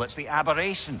temple that's the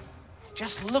aberration.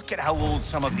 Just look at how old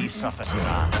some of these surfaces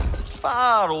are.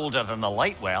 Far older than the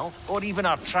Lightwell, or even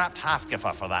our trapped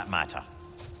Halfgifer for that matter.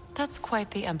 That's quite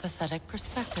the empathetic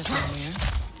perspective, Amir.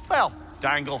 Well,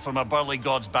 dangle from a burly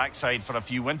god's backside for a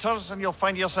few winters, and you'll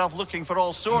find yourself looking for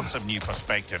all sorts of new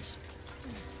perspectives.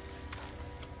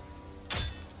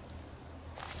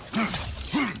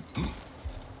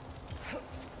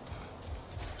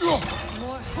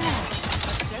 More hands,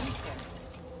 but denser.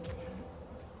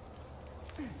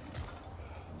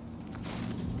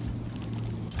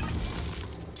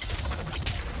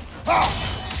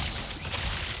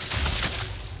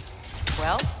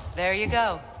 Well, there you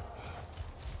go.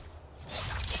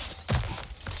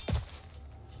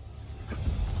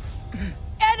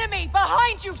 Enemy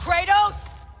behind you,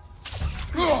 Kratos!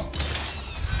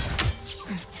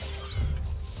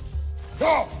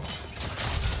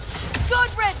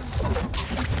 Good riddance!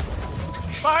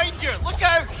 Behind you! Look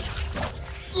out!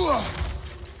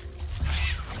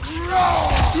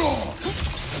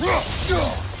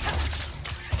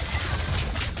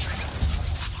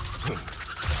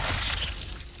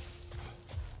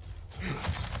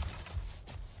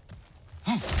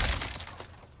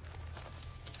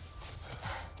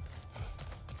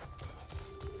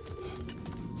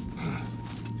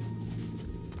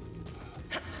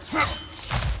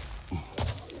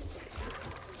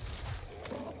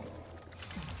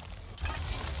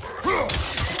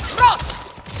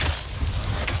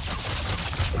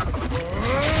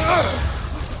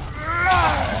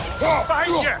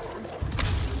 Behind you!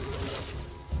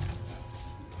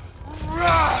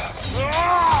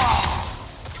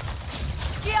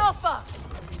 The Alpha!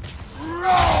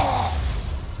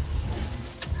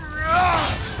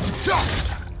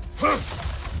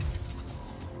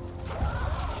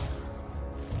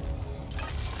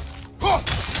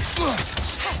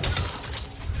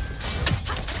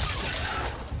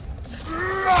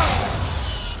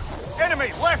 Enemy,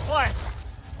 left flank!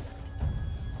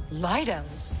 Light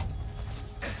elves.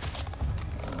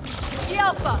 The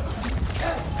Alpha!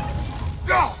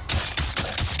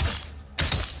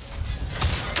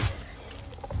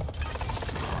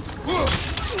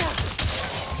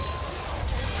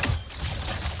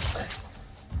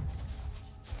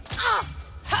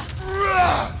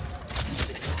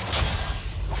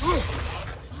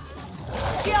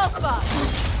 The Alpha!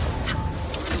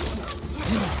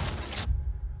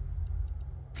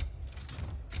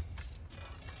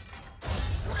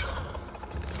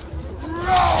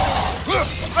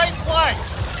 Right flank!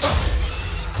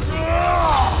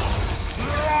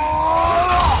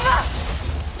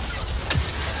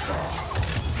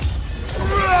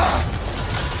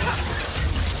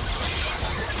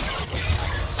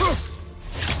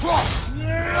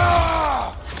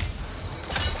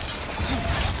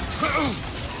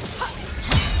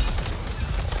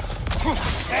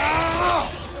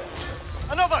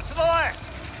 Another to the left!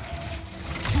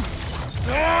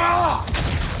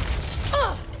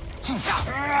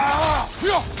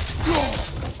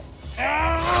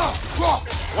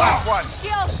 Last one! The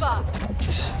Alpha!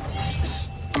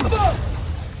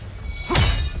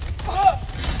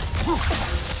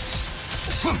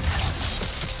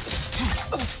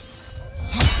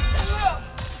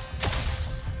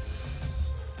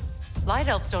 Light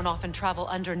elves don't often travel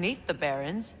underneath the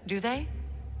barons, do they?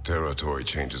 Territory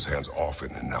changes hands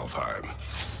often in Alfheim,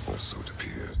 or so it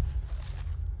appeared.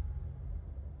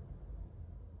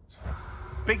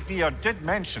 Big Veer did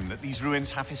mention that these ruins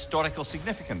have historical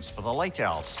significance for the Light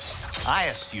Elves. I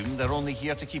assume they're only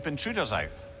here to keep intruders out.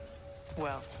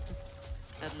 Well,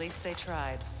 at least they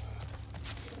tried.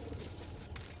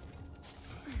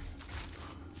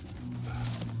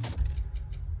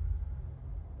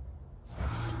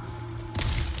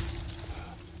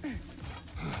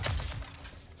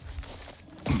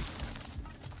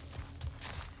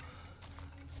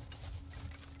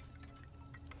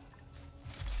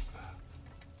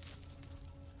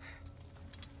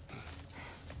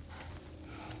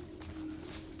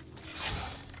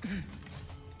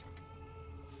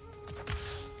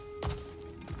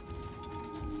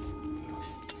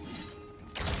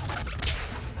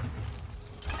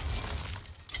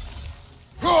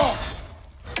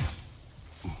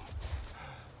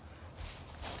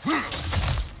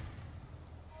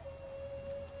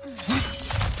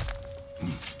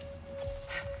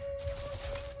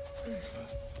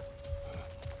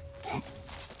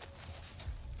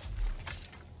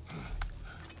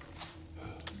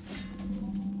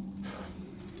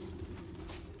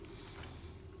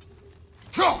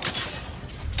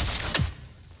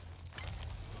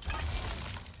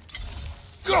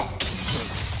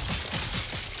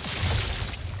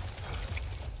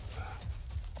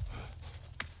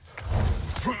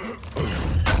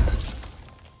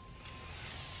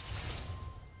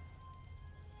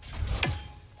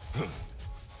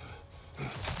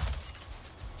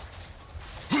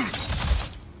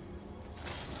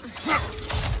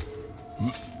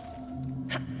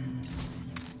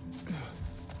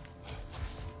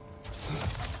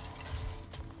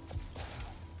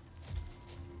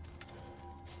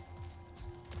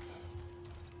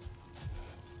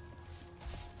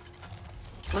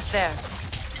 Look there.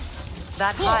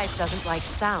 That hive doesn't like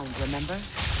sound, remember?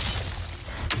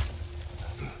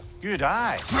 Good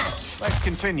eye. Let's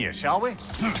continue, shall we?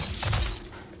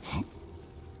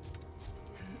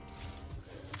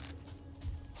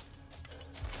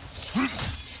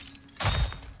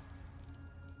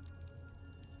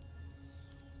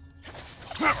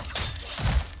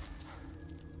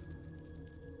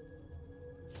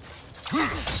 Above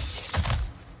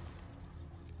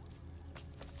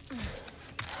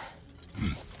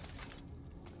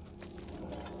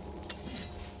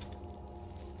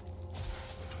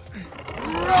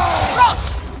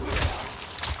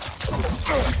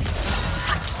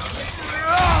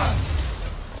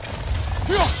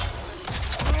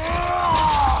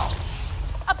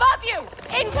you!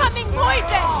 Incoming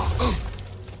poison!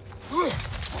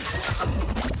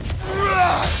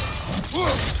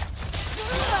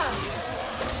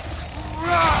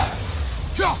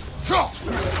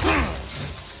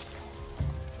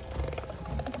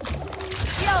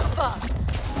 Yelpa!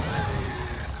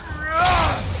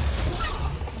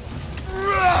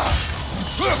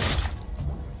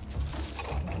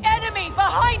 Enemy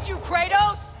behind you,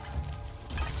 Kratos!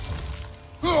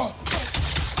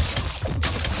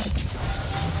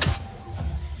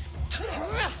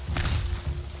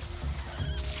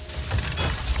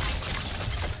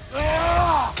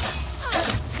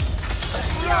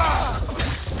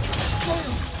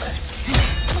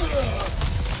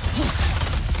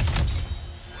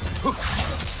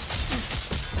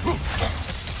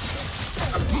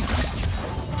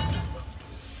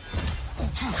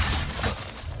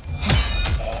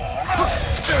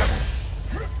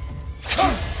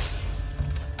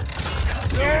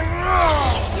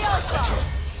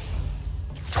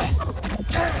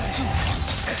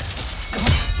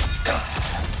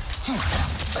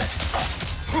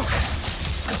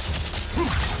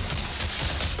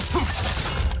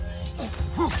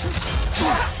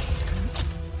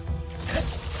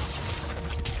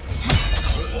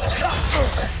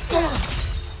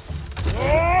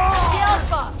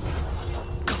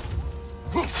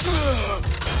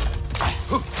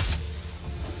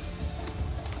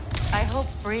 I hope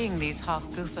freeing these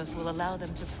half-goofers will allow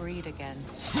them to breed again.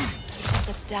 It was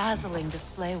a dazzling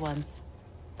display once.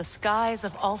 The skies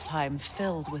of Alfheim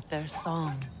filled with their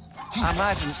song. I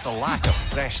imagine it's the lack of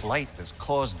fresh light that's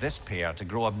caused this pair to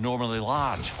grow abnormally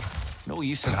large. No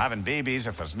use in having babies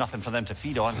if there's nothing for them to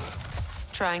feed on.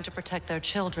 Trying to protect their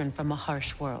children from a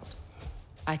harsh world.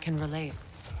 I can relate.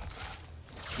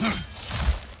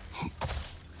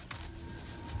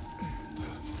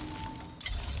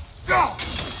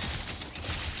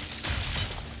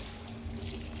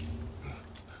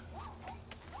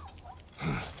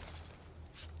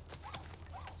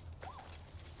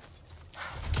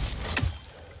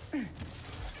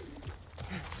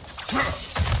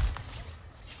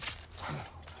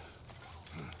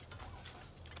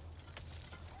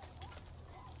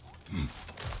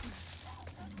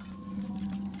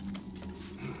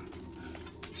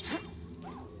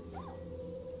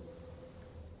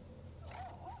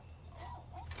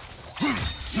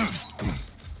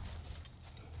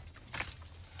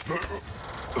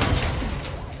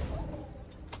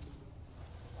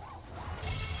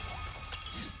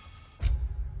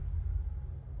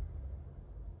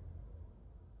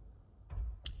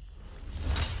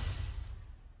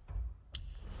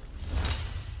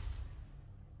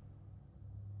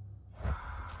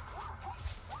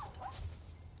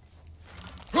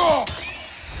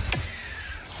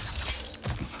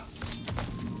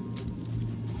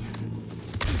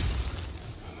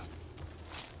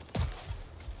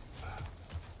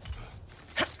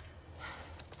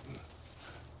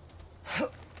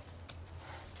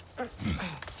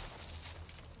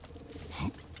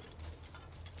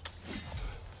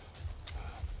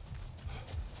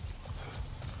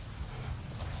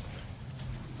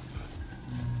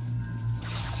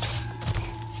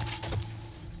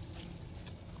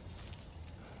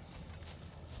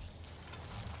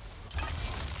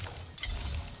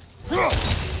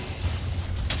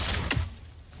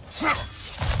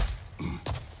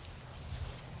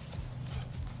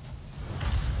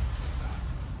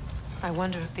 I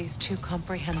wonder if these two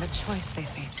comprehend the choice they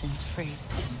face once freed.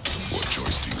 What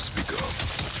choice do you speak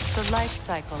of? The life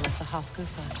cycle of the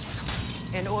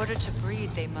Hofgufa. In order to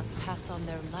breed, they must pass on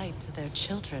their light to their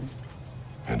children.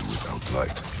 And without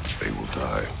light, they will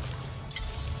die.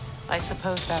 I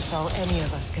suppose that's all any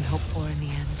of us can hope for in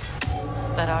the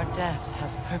end. That our death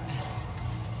has purpose.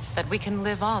 That we can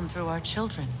live on through our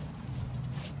children.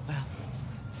 Well,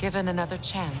 given another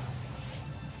chance,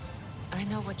 I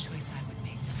know what choice I would make.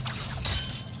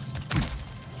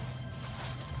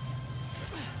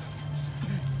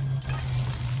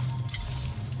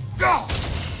 Go!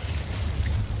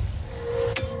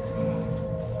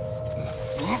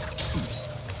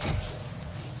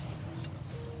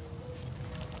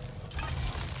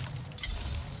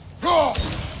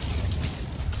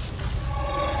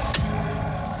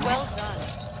 Well done.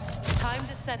 Time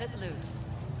to set it loose.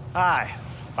 Aye,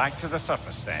 back to the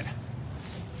surface then.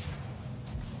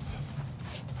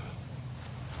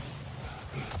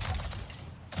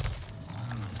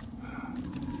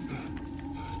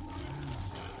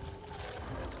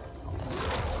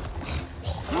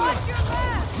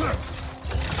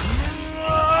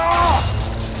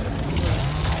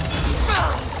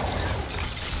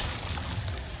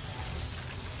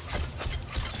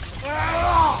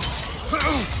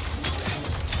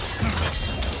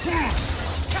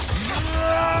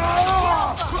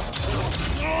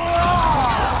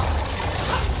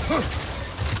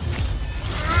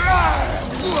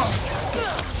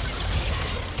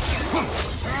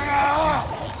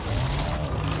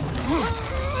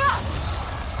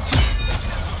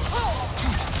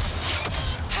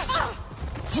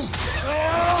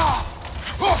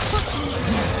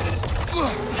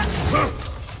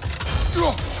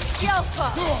 Yelpa!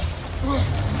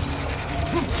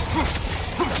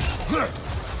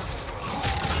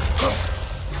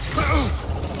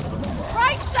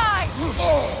 Right side!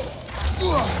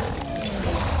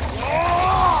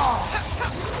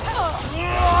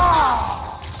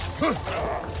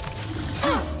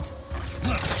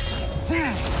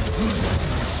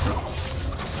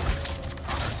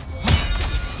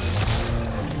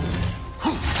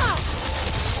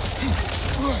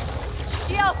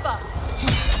 Yelpa!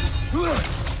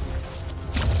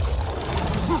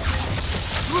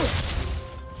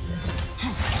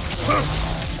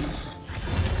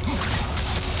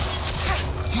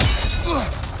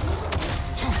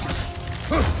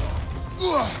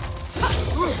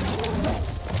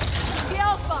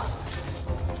 Yelpa!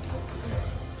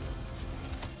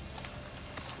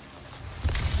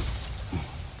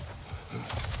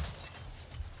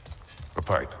 A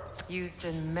pipe. Used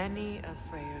in many of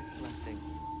Freyr's blessings,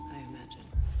 I imagine.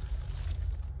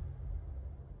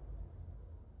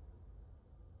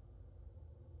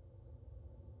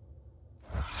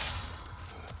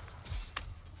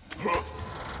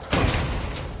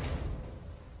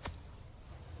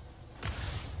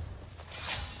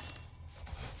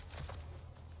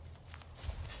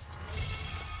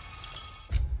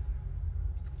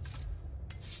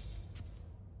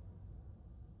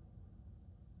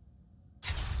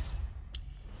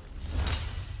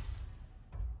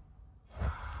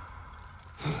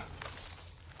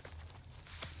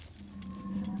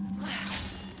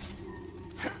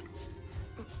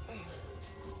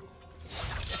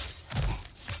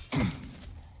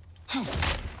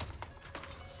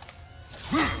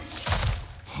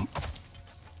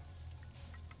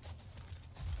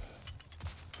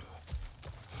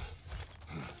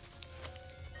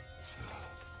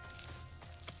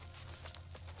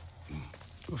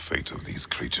 The fate of these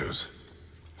creatures.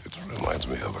 It reminds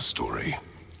me of a story.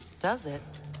 Does it?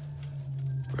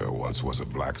 There once was a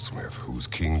blacksmith whose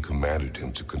king commanded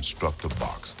him to construct a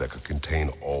box that could contain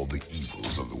all the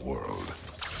evils of the world.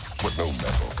 But no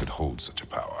metal could hold such a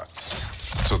power.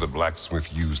 So the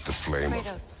blacksmith used the flame of...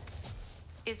 Kratos,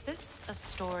 is this a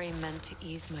story meant to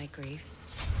ease my grief?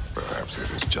 Perhaps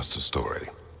it is just a story.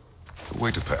 A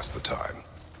way to pass the time.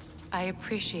 I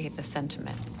appreciate the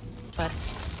sentiment, but...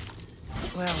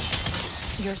 well,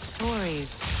 your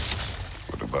stories...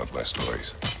 What about my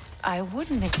stories? I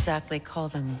wouldn't exactly call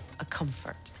them a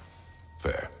comfort.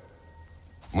 Fair.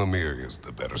 Mimir is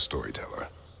the better storyteller.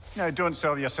 Now, don't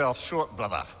sell yourself short,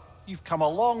 brother. You've come a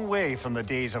long way from the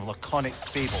days of laconic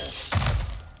fables.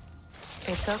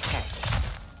 It's okay.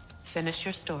 Finish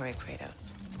your story,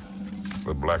 Kratos.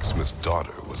 The blacksmith's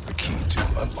daughter was the key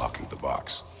to unlocking the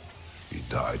box. He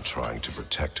died trying to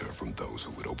protect her from those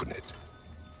who would open it.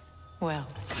 Well,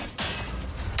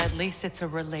 at least it's a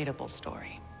relatable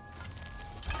story.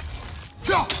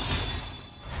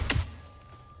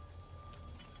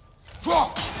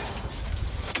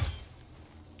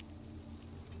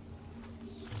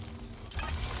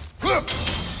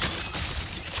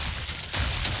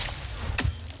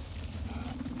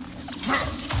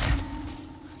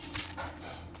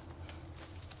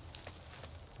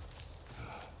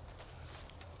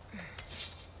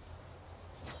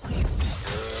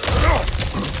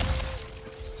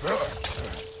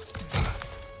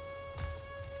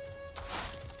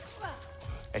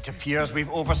 It appears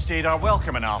we've overstayed our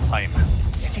welcome in Alfheim.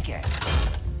 Yet again.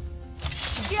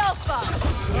 Yelpa!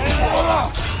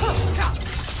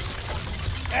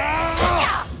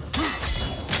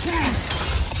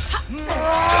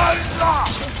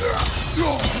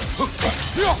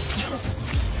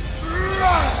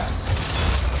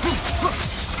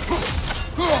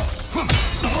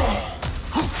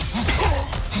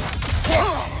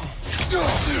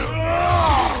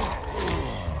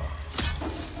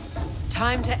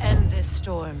 Time to end this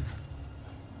storm.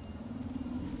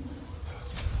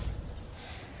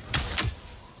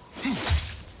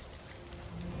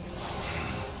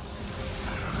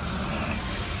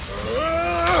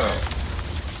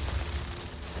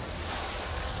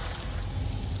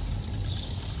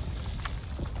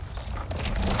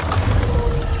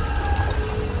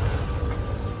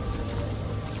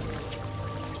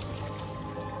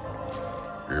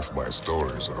 If my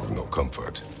stories are of no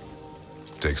comfort,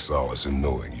 take solace in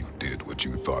knowing you did what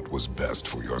you thought was best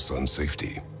for your son's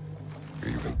safety.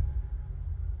 Even...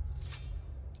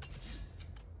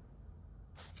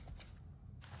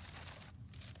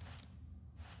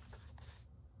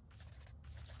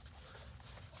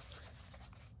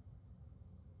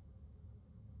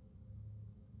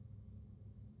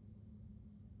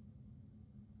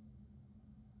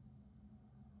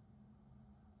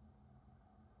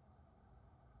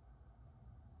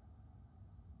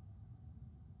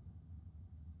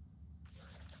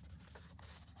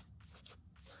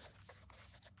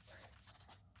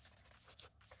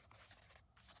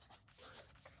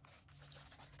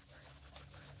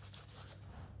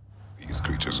 these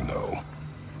creatures know.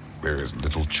 There is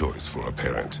little choice for a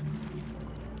parent.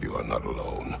 You are not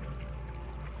alone.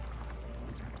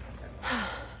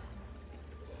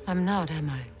 I'm not, am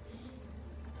I?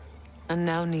 And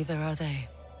now neither are they.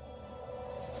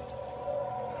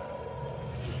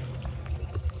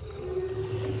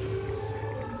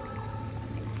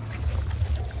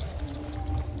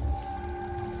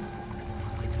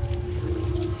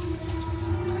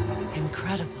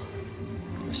 Incredible.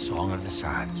 The Song of the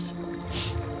Sands.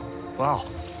 Wow.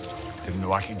 Didn't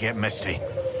know I could get misty.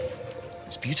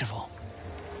 It's beautiful.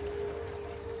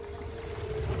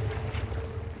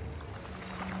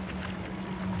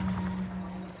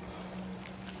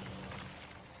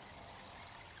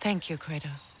 Thank you,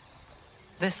 Kratos.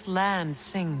 This land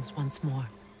sings once more.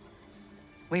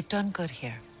 We've done good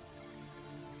here.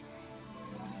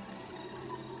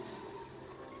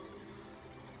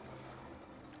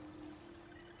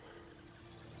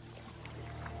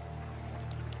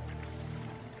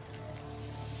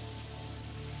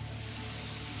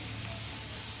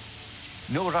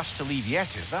 No rush to leave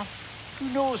yet, is there? Who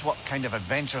knows what kind of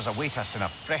adventures await us in a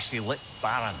freshly lit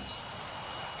Barrens?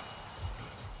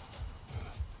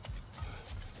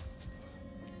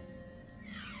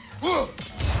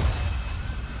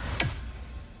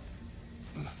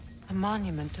 A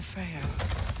monument to Freyr.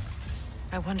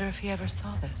 I wonder if he ever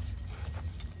saw this.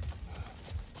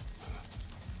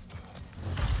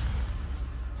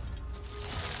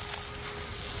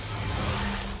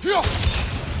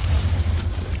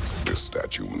 This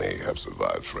statue may have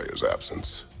survived Freya's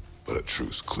absence, but a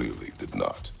truce clearly did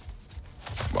not.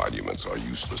 Monuments are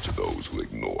useless to those who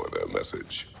ignore their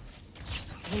message.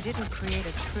 He didn't create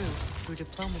a truce through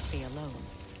diplomacy alone.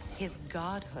 His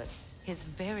godhood, his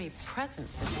very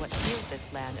presence is what healed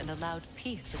this land and allowed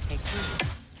peace to take root.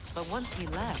 But once he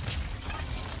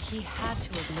left, he had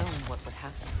to have known what would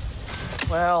happen.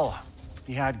 Well,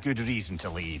 he had good reason to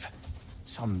leave.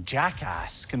 Some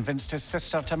jackass convinced his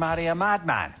sister to marry a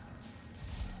madman.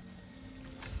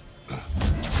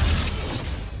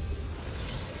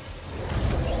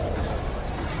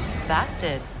 That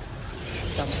did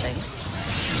something.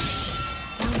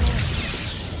 Down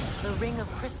there, the ring of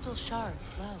crystal shards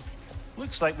glow.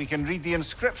 Looks like we can read the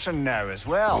inscription now as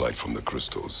well. Light from the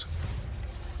crystals.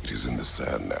 It is in the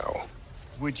sand now.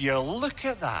 Would you look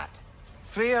at that?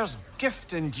 Freyr's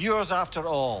gift endures after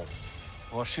all.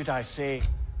 Or should I say...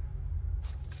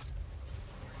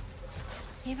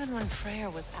 Even when Freyr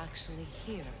was actually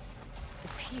here, the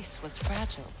peace was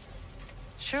fragile.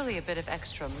 Surely a bit of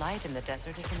extra light in the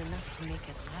desert isn't enough to make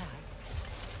it last.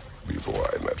 Before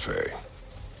I met Faye,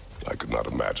 I could not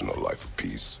imagine a life of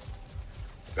peace.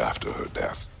 After her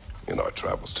death, in our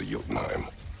travels to Jotunheim,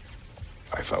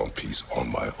 I found peace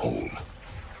on my own.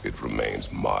 It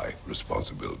remains my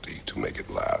responsibility to make it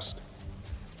last.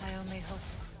 I only hope.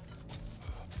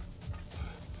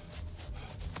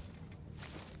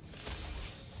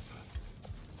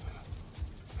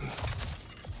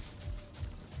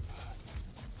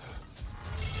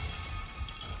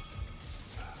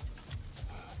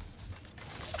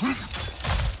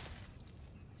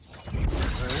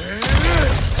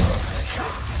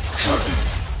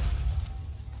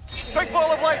 Big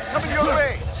ball of light coming your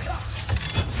way!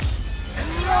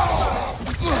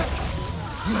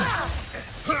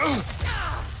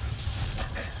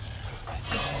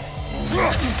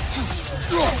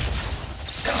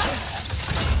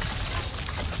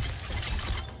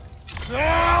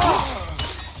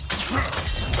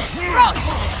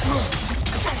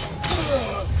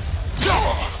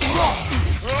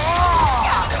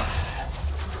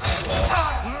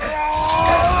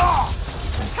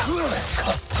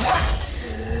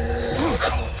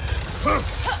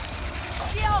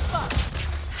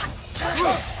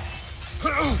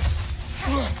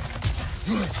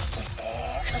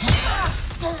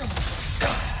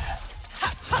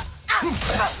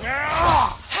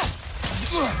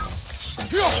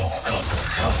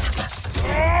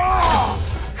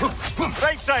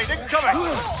 Right side, incoming!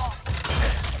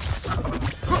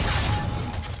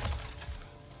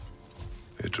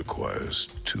 It requires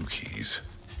 2 keys.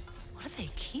 What are they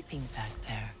keeping back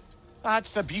there?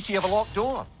 That's the beauty of a locked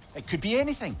door. It could be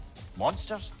anything.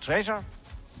 Monsters, treasure.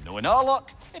 Knowing our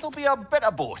luck, it'll be a bit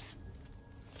of both.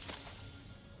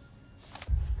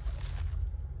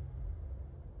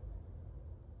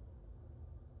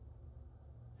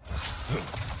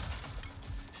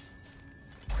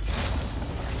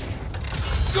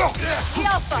 The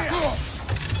Alpha!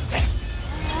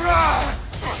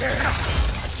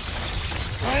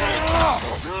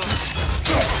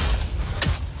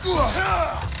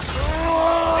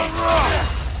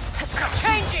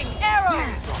 Changing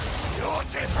arrows!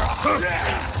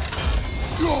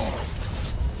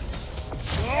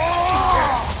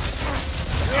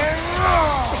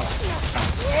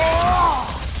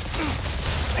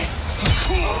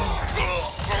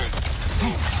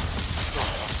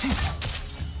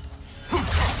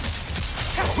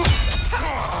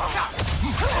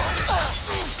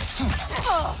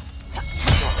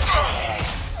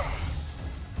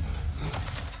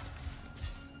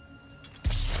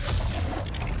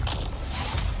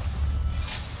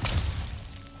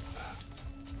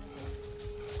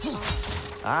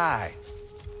 Aye.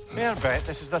 Fair bet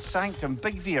this is the sanctum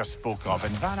Bigveer spoke of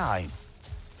in Vanaheim.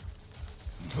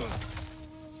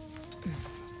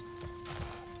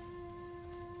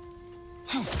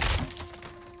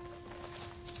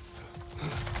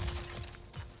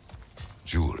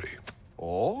 Jewelry.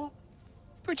 Oh?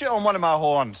 Put it on one of my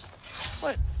horns.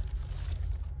 What?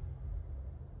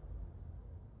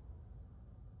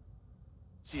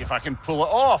 See if I can pull it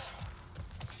off.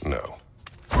 No.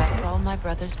 That's all my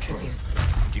brother's tributes.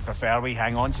 Do you prefer we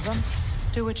hang on to them?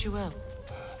 Do what you will.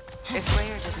 If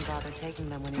Freyr didn't bother taking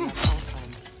them when he left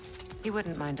Alfheim, he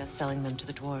wouldn't mind us selling them to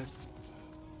the dwarves.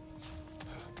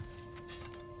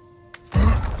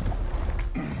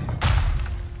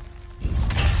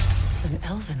 An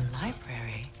elven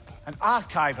library. An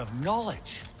archive of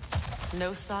knowledge.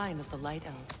 No sign of the Light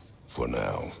Elves. For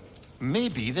now.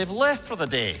 Maybe they've left for the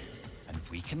day, and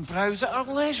we can browse at our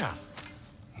leisure.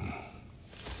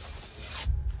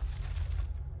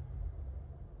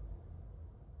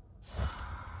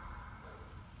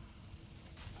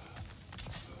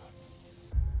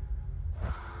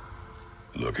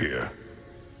 Look here.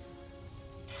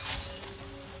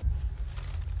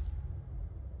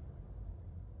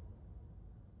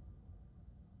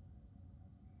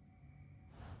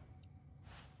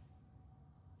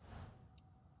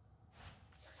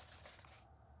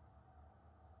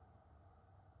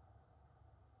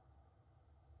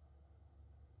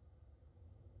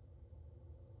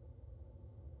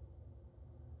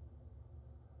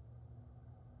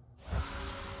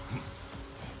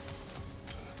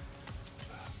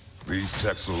 These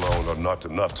texts alone are not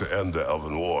enough to end the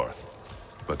Elven War,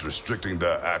 but restricting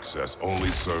their access only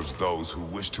serves those who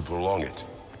wish to prolong it.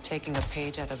 Taking a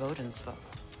page out of Odin's book.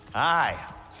 Aye.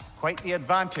 Quite the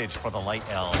advantage for the Light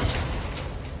Elves.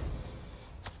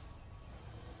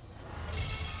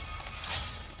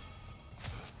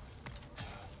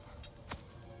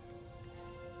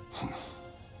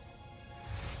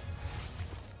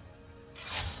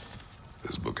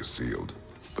 This book is sealed,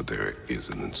 but there is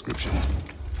an inscription.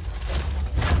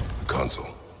 The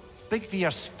console.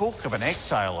 Bigveer spoke of an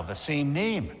exile of the same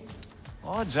name.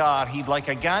 Odds are he'd like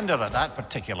a gander at that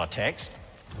particular text.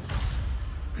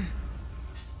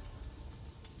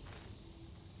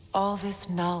 All this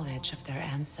knowledge of their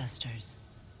ancestors,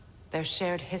 their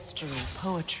shared history,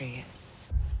 poetry.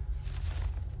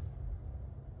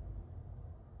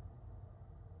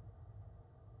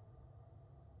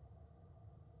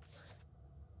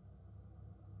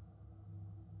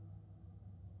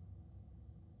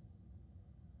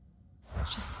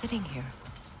 It's just sitting here,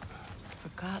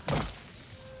 forgotten.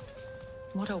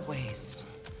 What a waste.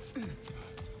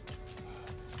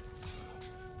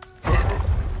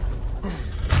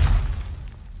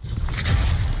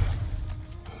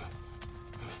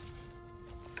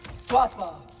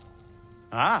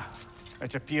 Ah,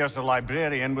 it appears the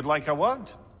librarian would like a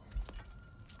word.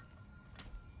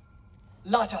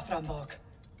 Lata Frambog.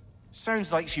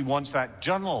 Sounds like she wants that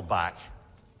journal back.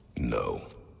 No.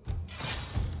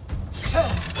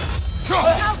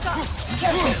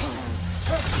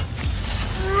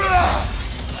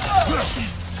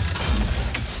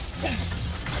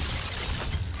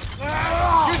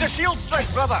 Use a shield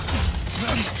strike, brother!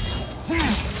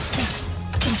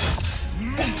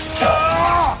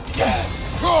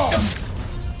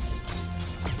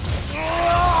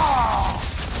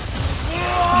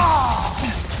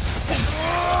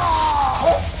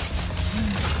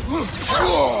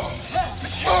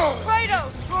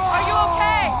 Kratos, are you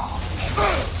okay?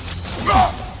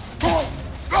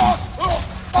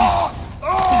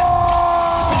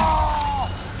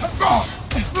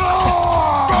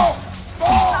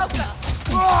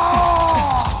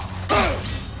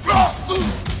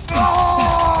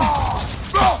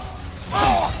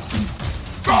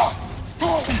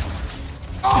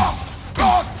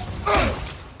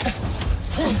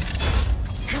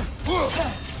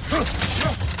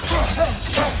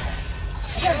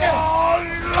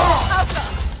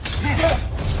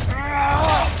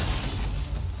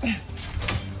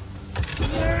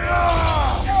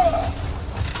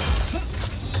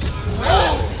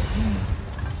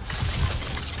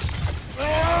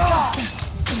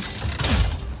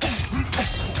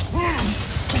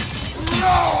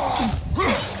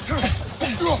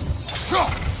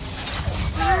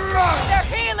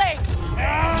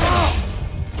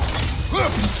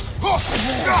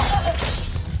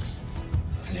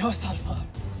 Ljósalfar.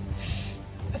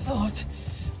 Thought.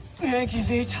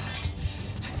 Megivita.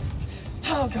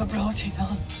 Helga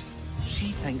Brotinan. She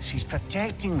thinks she's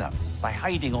protecting them by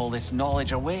hiding all this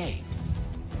knowledge away.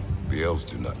 The elves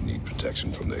do not need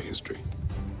protection from their history.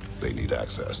 They need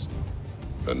access.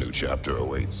 A new chapter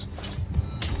awaits.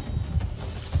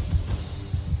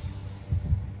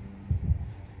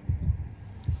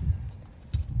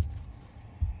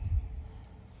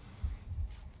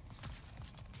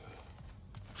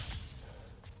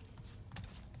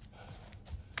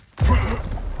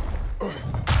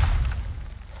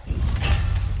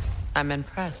 I'm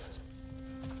impressed.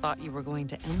 Thought you were going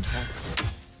to end her.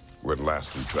 When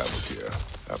last we traveled here,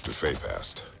 after Faye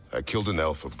passed, I killed an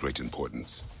elf of great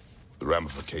importance. The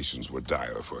ramifications were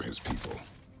dire for his people.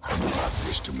 I do not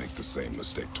wish to make the same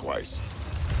mistake twice.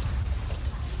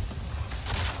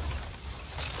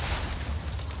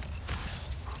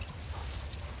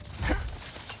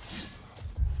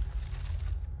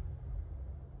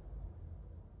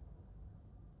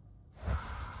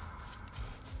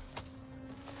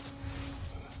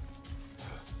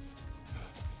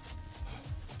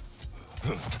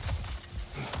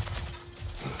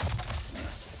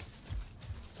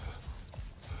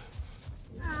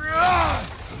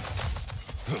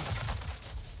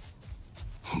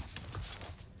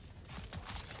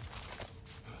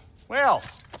 Well,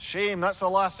 shame that's the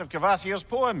last of Kvasir's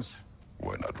poems.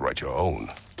 Why not write your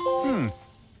own?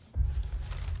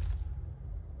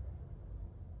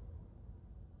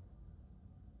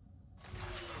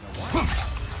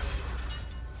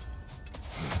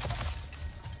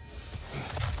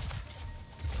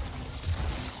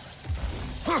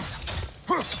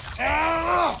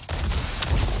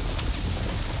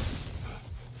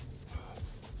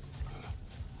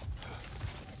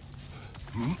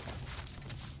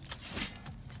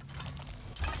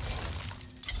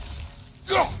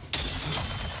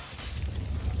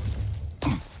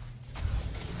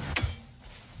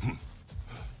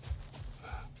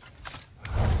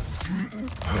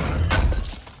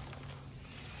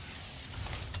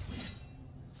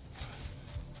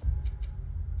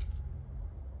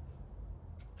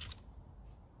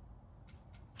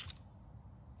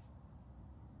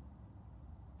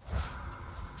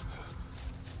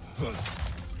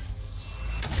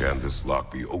 Can this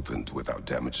lock be opened without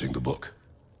damaging the book?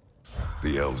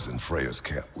 The elves in Freya's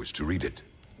camp wish to read it.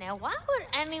 Now, why would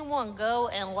anyone go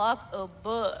and lock a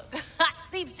book?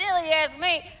 Seems silly as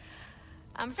me.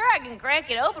 I'm sure I can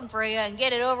crack it open for you and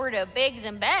get it over to Biggs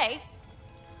and Bay.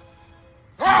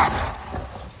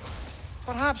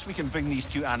 Perhaps we can bring these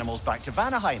two animals back to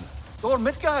Vanaheim, or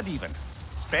Midgard even.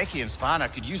 Specky and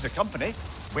Svanna could use the company.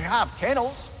 We have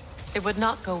kennels. It would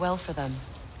not go well for them.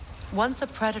 Once a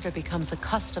predator becomes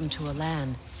accustomed to a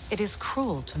land, it is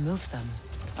cruel to move them.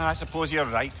 I suppose you're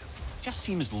right. Just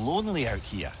seems lonely out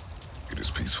here. It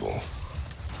is peaceful.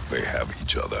 They have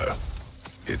each other.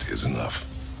 It is enough.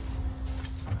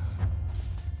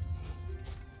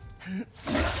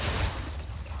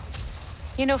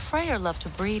 You know, Freyr loved to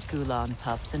breed Gulan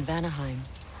pups in Vanaheim.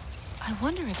 I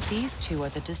wonder if these two are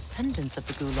the descendants of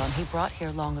the Gulan he brought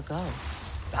here long ago.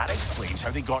 That explains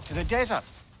how they got to the desert.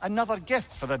 Another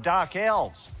gift for the Dark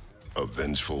Elves. A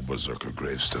vengeful berserker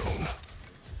gravestone.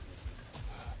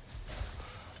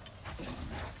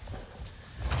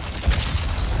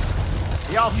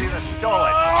 The Alfheim is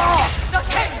stolen. The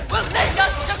king will lead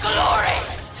us to glory!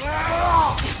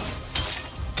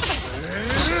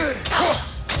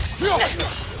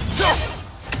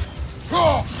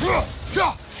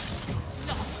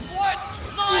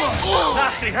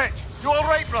 Nasty hit. You all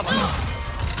right, brother?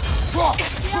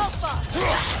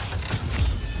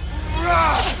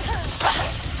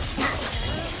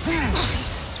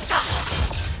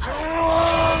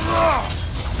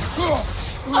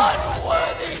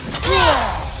 Unworthy!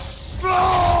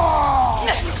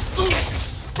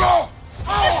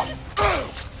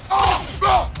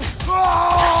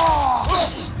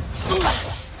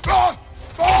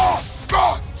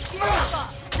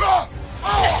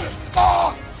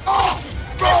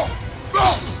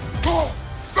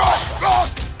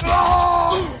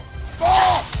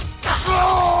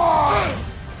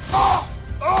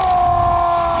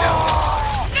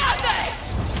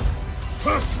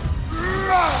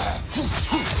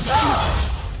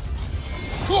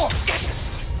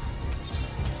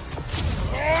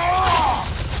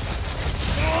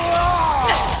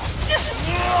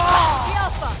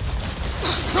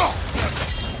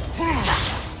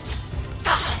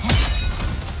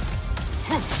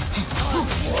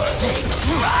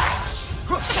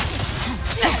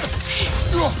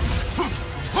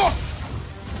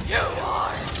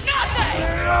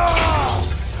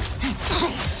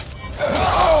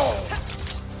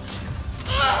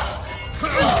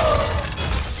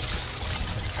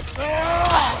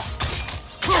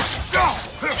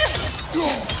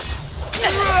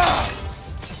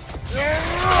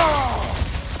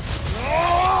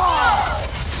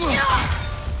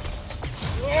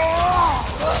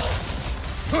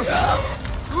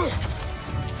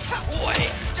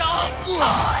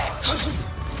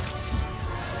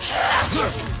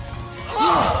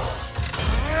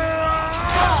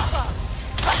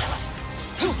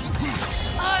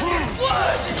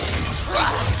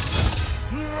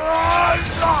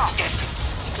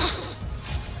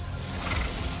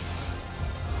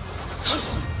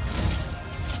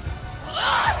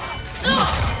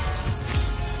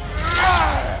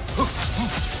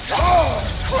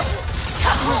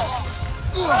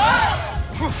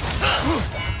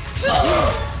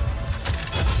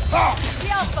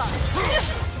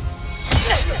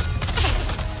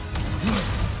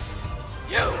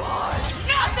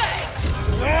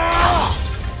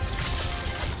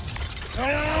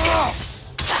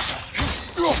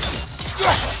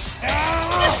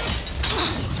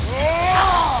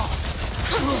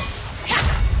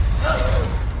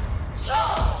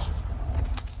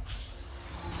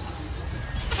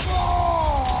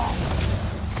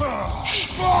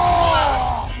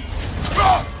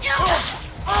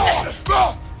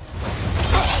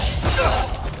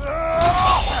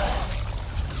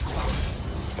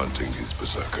 hunting these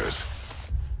berserkers.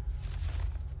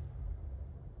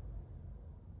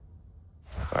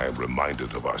 I am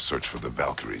reminded of our search for the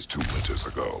Valkyries 2 winters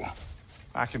ago.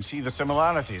 I can see the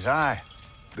similarities, aye.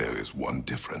 There is one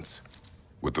difference.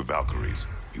 With the Valkyries,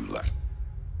 you lack.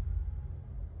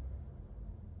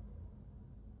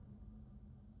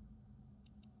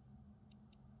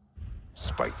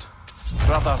 Spite.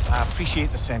 Brother, I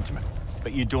appreciate the sentiment,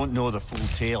 but you don't know the full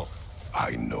tale.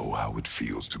 I know how it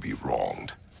feels to be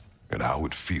wronged, and how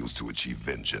it feels to achieve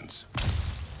vengeance.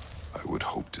 I would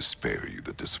hope to spare you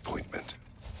the disappointment.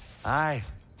 Aye.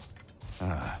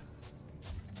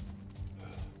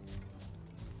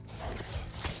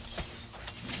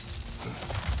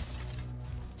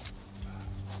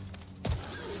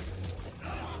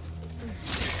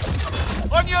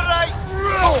 On your right!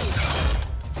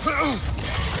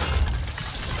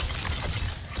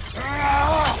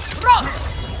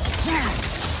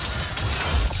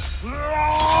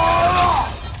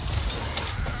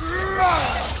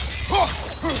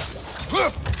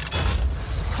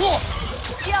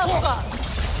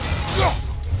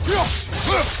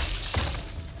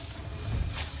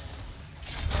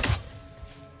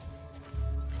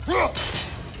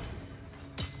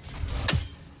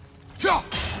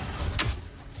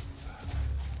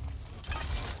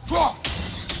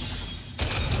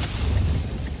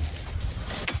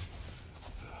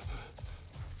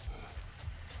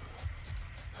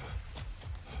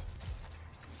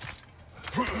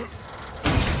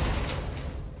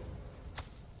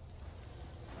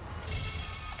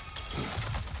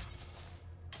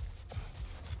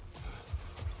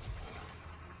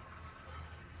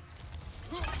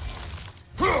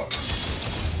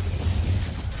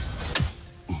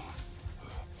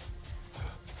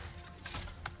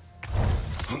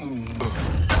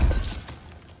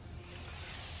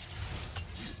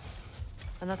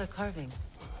 Another carving.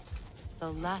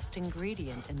 The last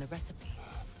ingredient in the recipe.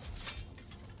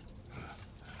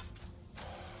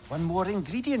 One more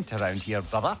ingredient around here,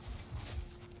 brother.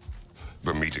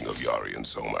 The meeting of Yari and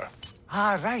Soma.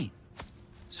 Ah, right.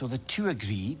 So the two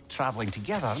agreed traveling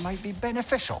together might be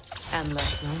beneficial. And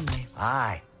less lonely.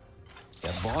 Aye.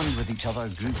 Their bond with each other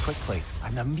grew quickly,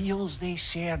 and the meals they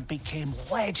shared became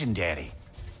legendary.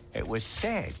 It was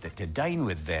said that to dine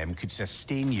with them could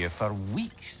sustain you for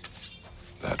weeks.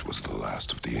 That was the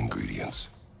last of the ingredients.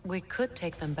 We could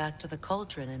take them back to the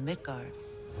cauldron in Midgard.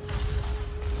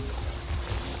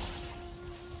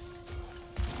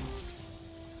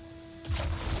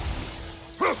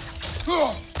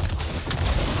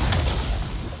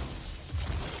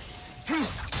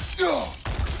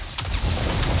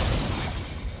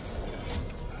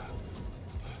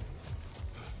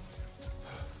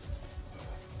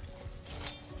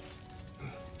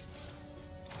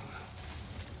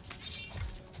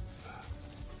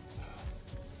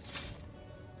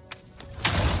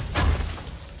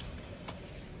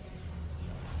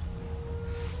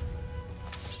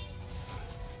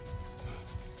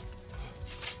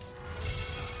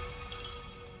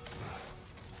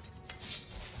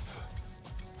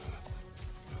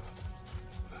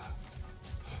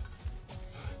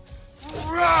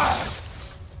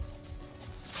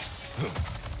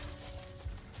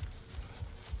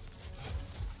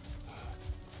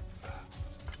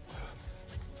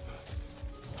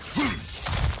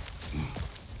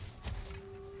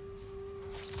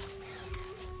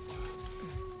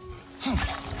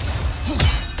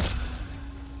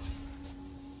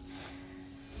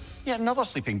 Yet another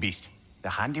sleeping beast. The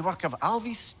handiwork of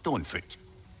Alvis Stonefoot.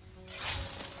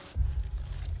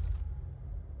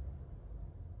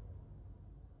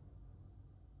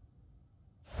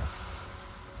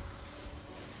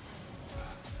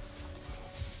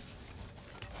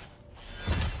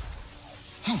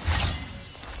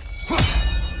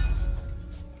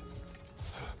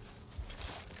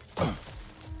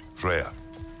 Freya,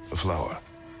 a flower.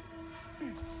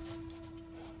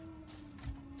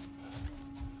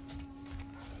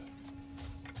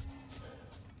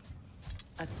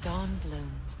 A dawn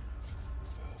bloom.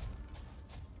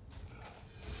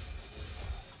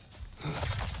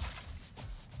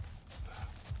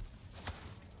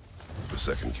 The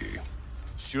second key.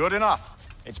 Sure enough.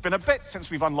 It's been a bit since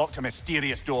we've unlocked a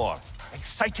mysterious door.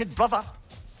 Excited, brother?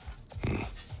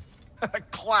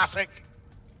 Classic.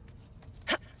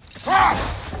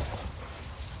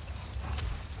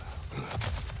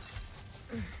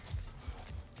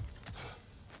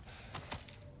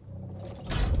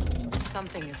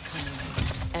 Something is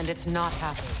coming, and it's not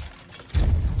happy.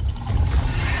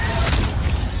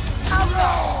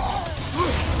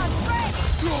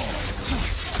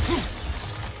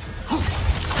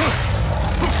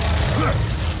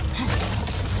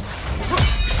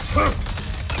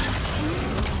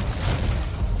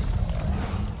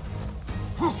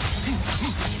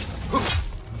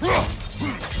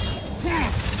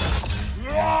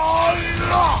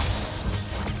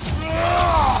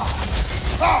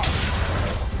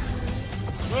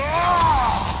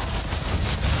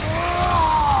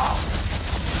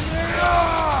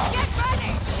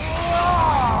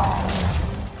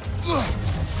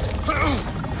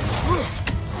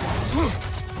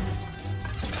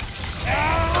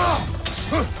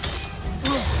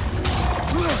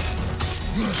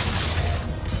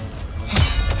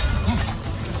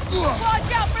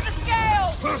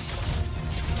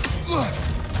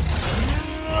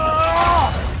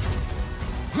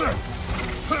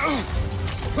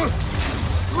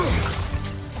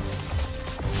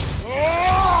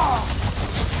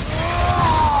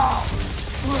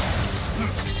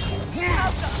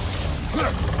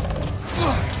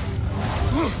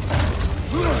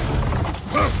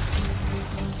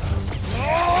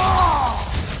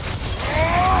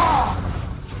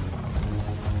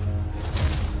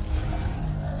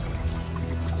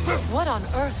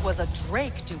 a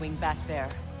drake doing back there?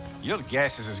 Your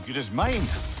guess is as good as mine.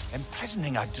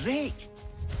 Imprisoning a drake.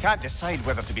 Can't decide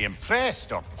whether to be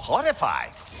impressed or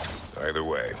horrified. Either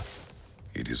way,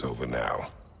 it is over now.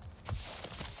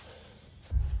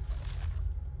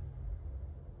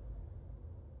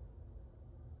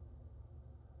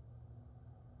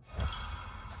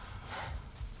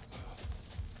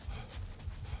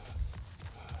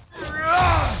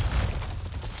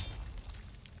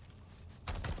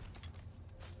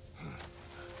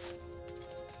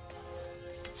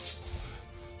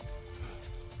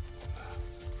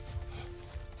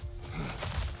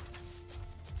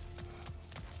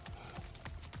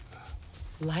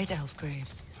 Light elf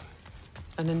graves.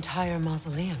 An entire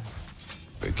mausoleum.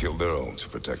 They killed their own to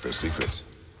protect their secrets.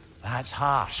 That's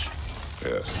harsh.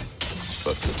 Yes,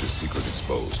 but with this secret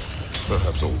exposed,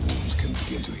 perhaps old wounds can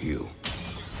begin to heal.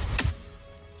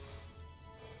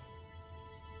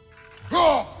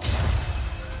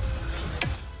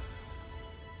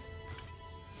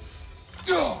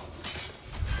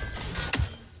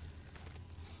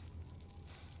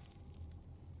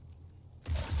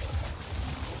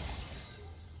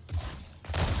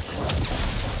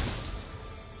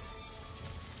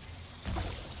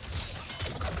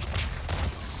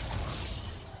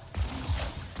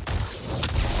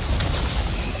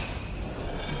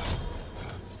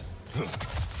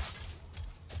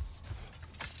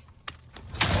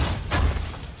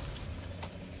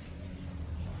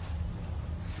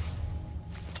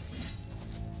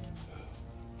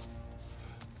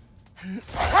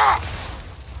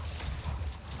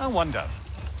 I wonder,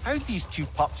 how'd these two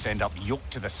pups end up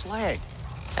yoked to the sled?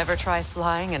 Ever try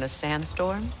flying in a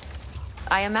sandstorm?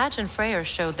 I imagine Freyr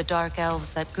showed the Dark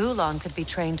Elves that Gulon could be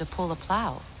trained to pull a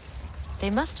plow. They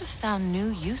must have found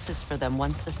new uses for them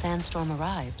once the sandstorm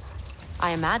arrived.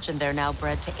 I imagine they're now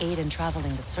bred to aid in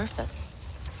traveling the surface.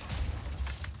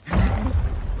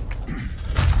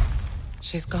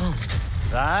 She's gone.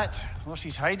 That, or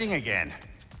she's hiding again.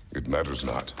 It matters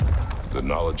not. The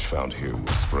knowledge found here will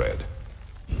spread.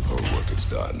 Her work is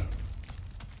done.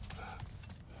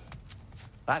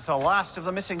 That's the last of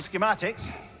the missing schematics.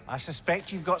 I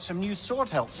suspect you've got some new sword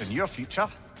hilts in your future.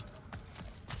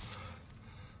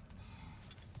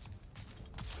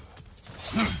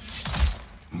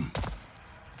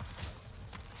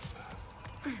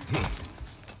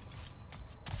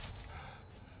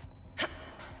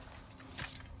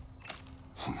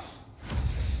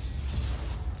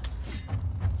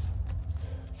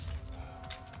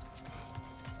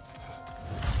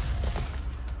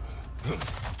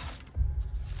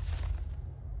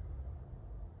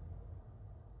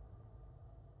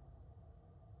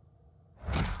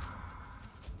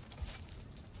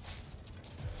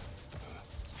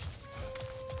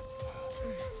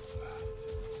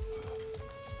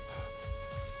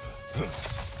 Huh.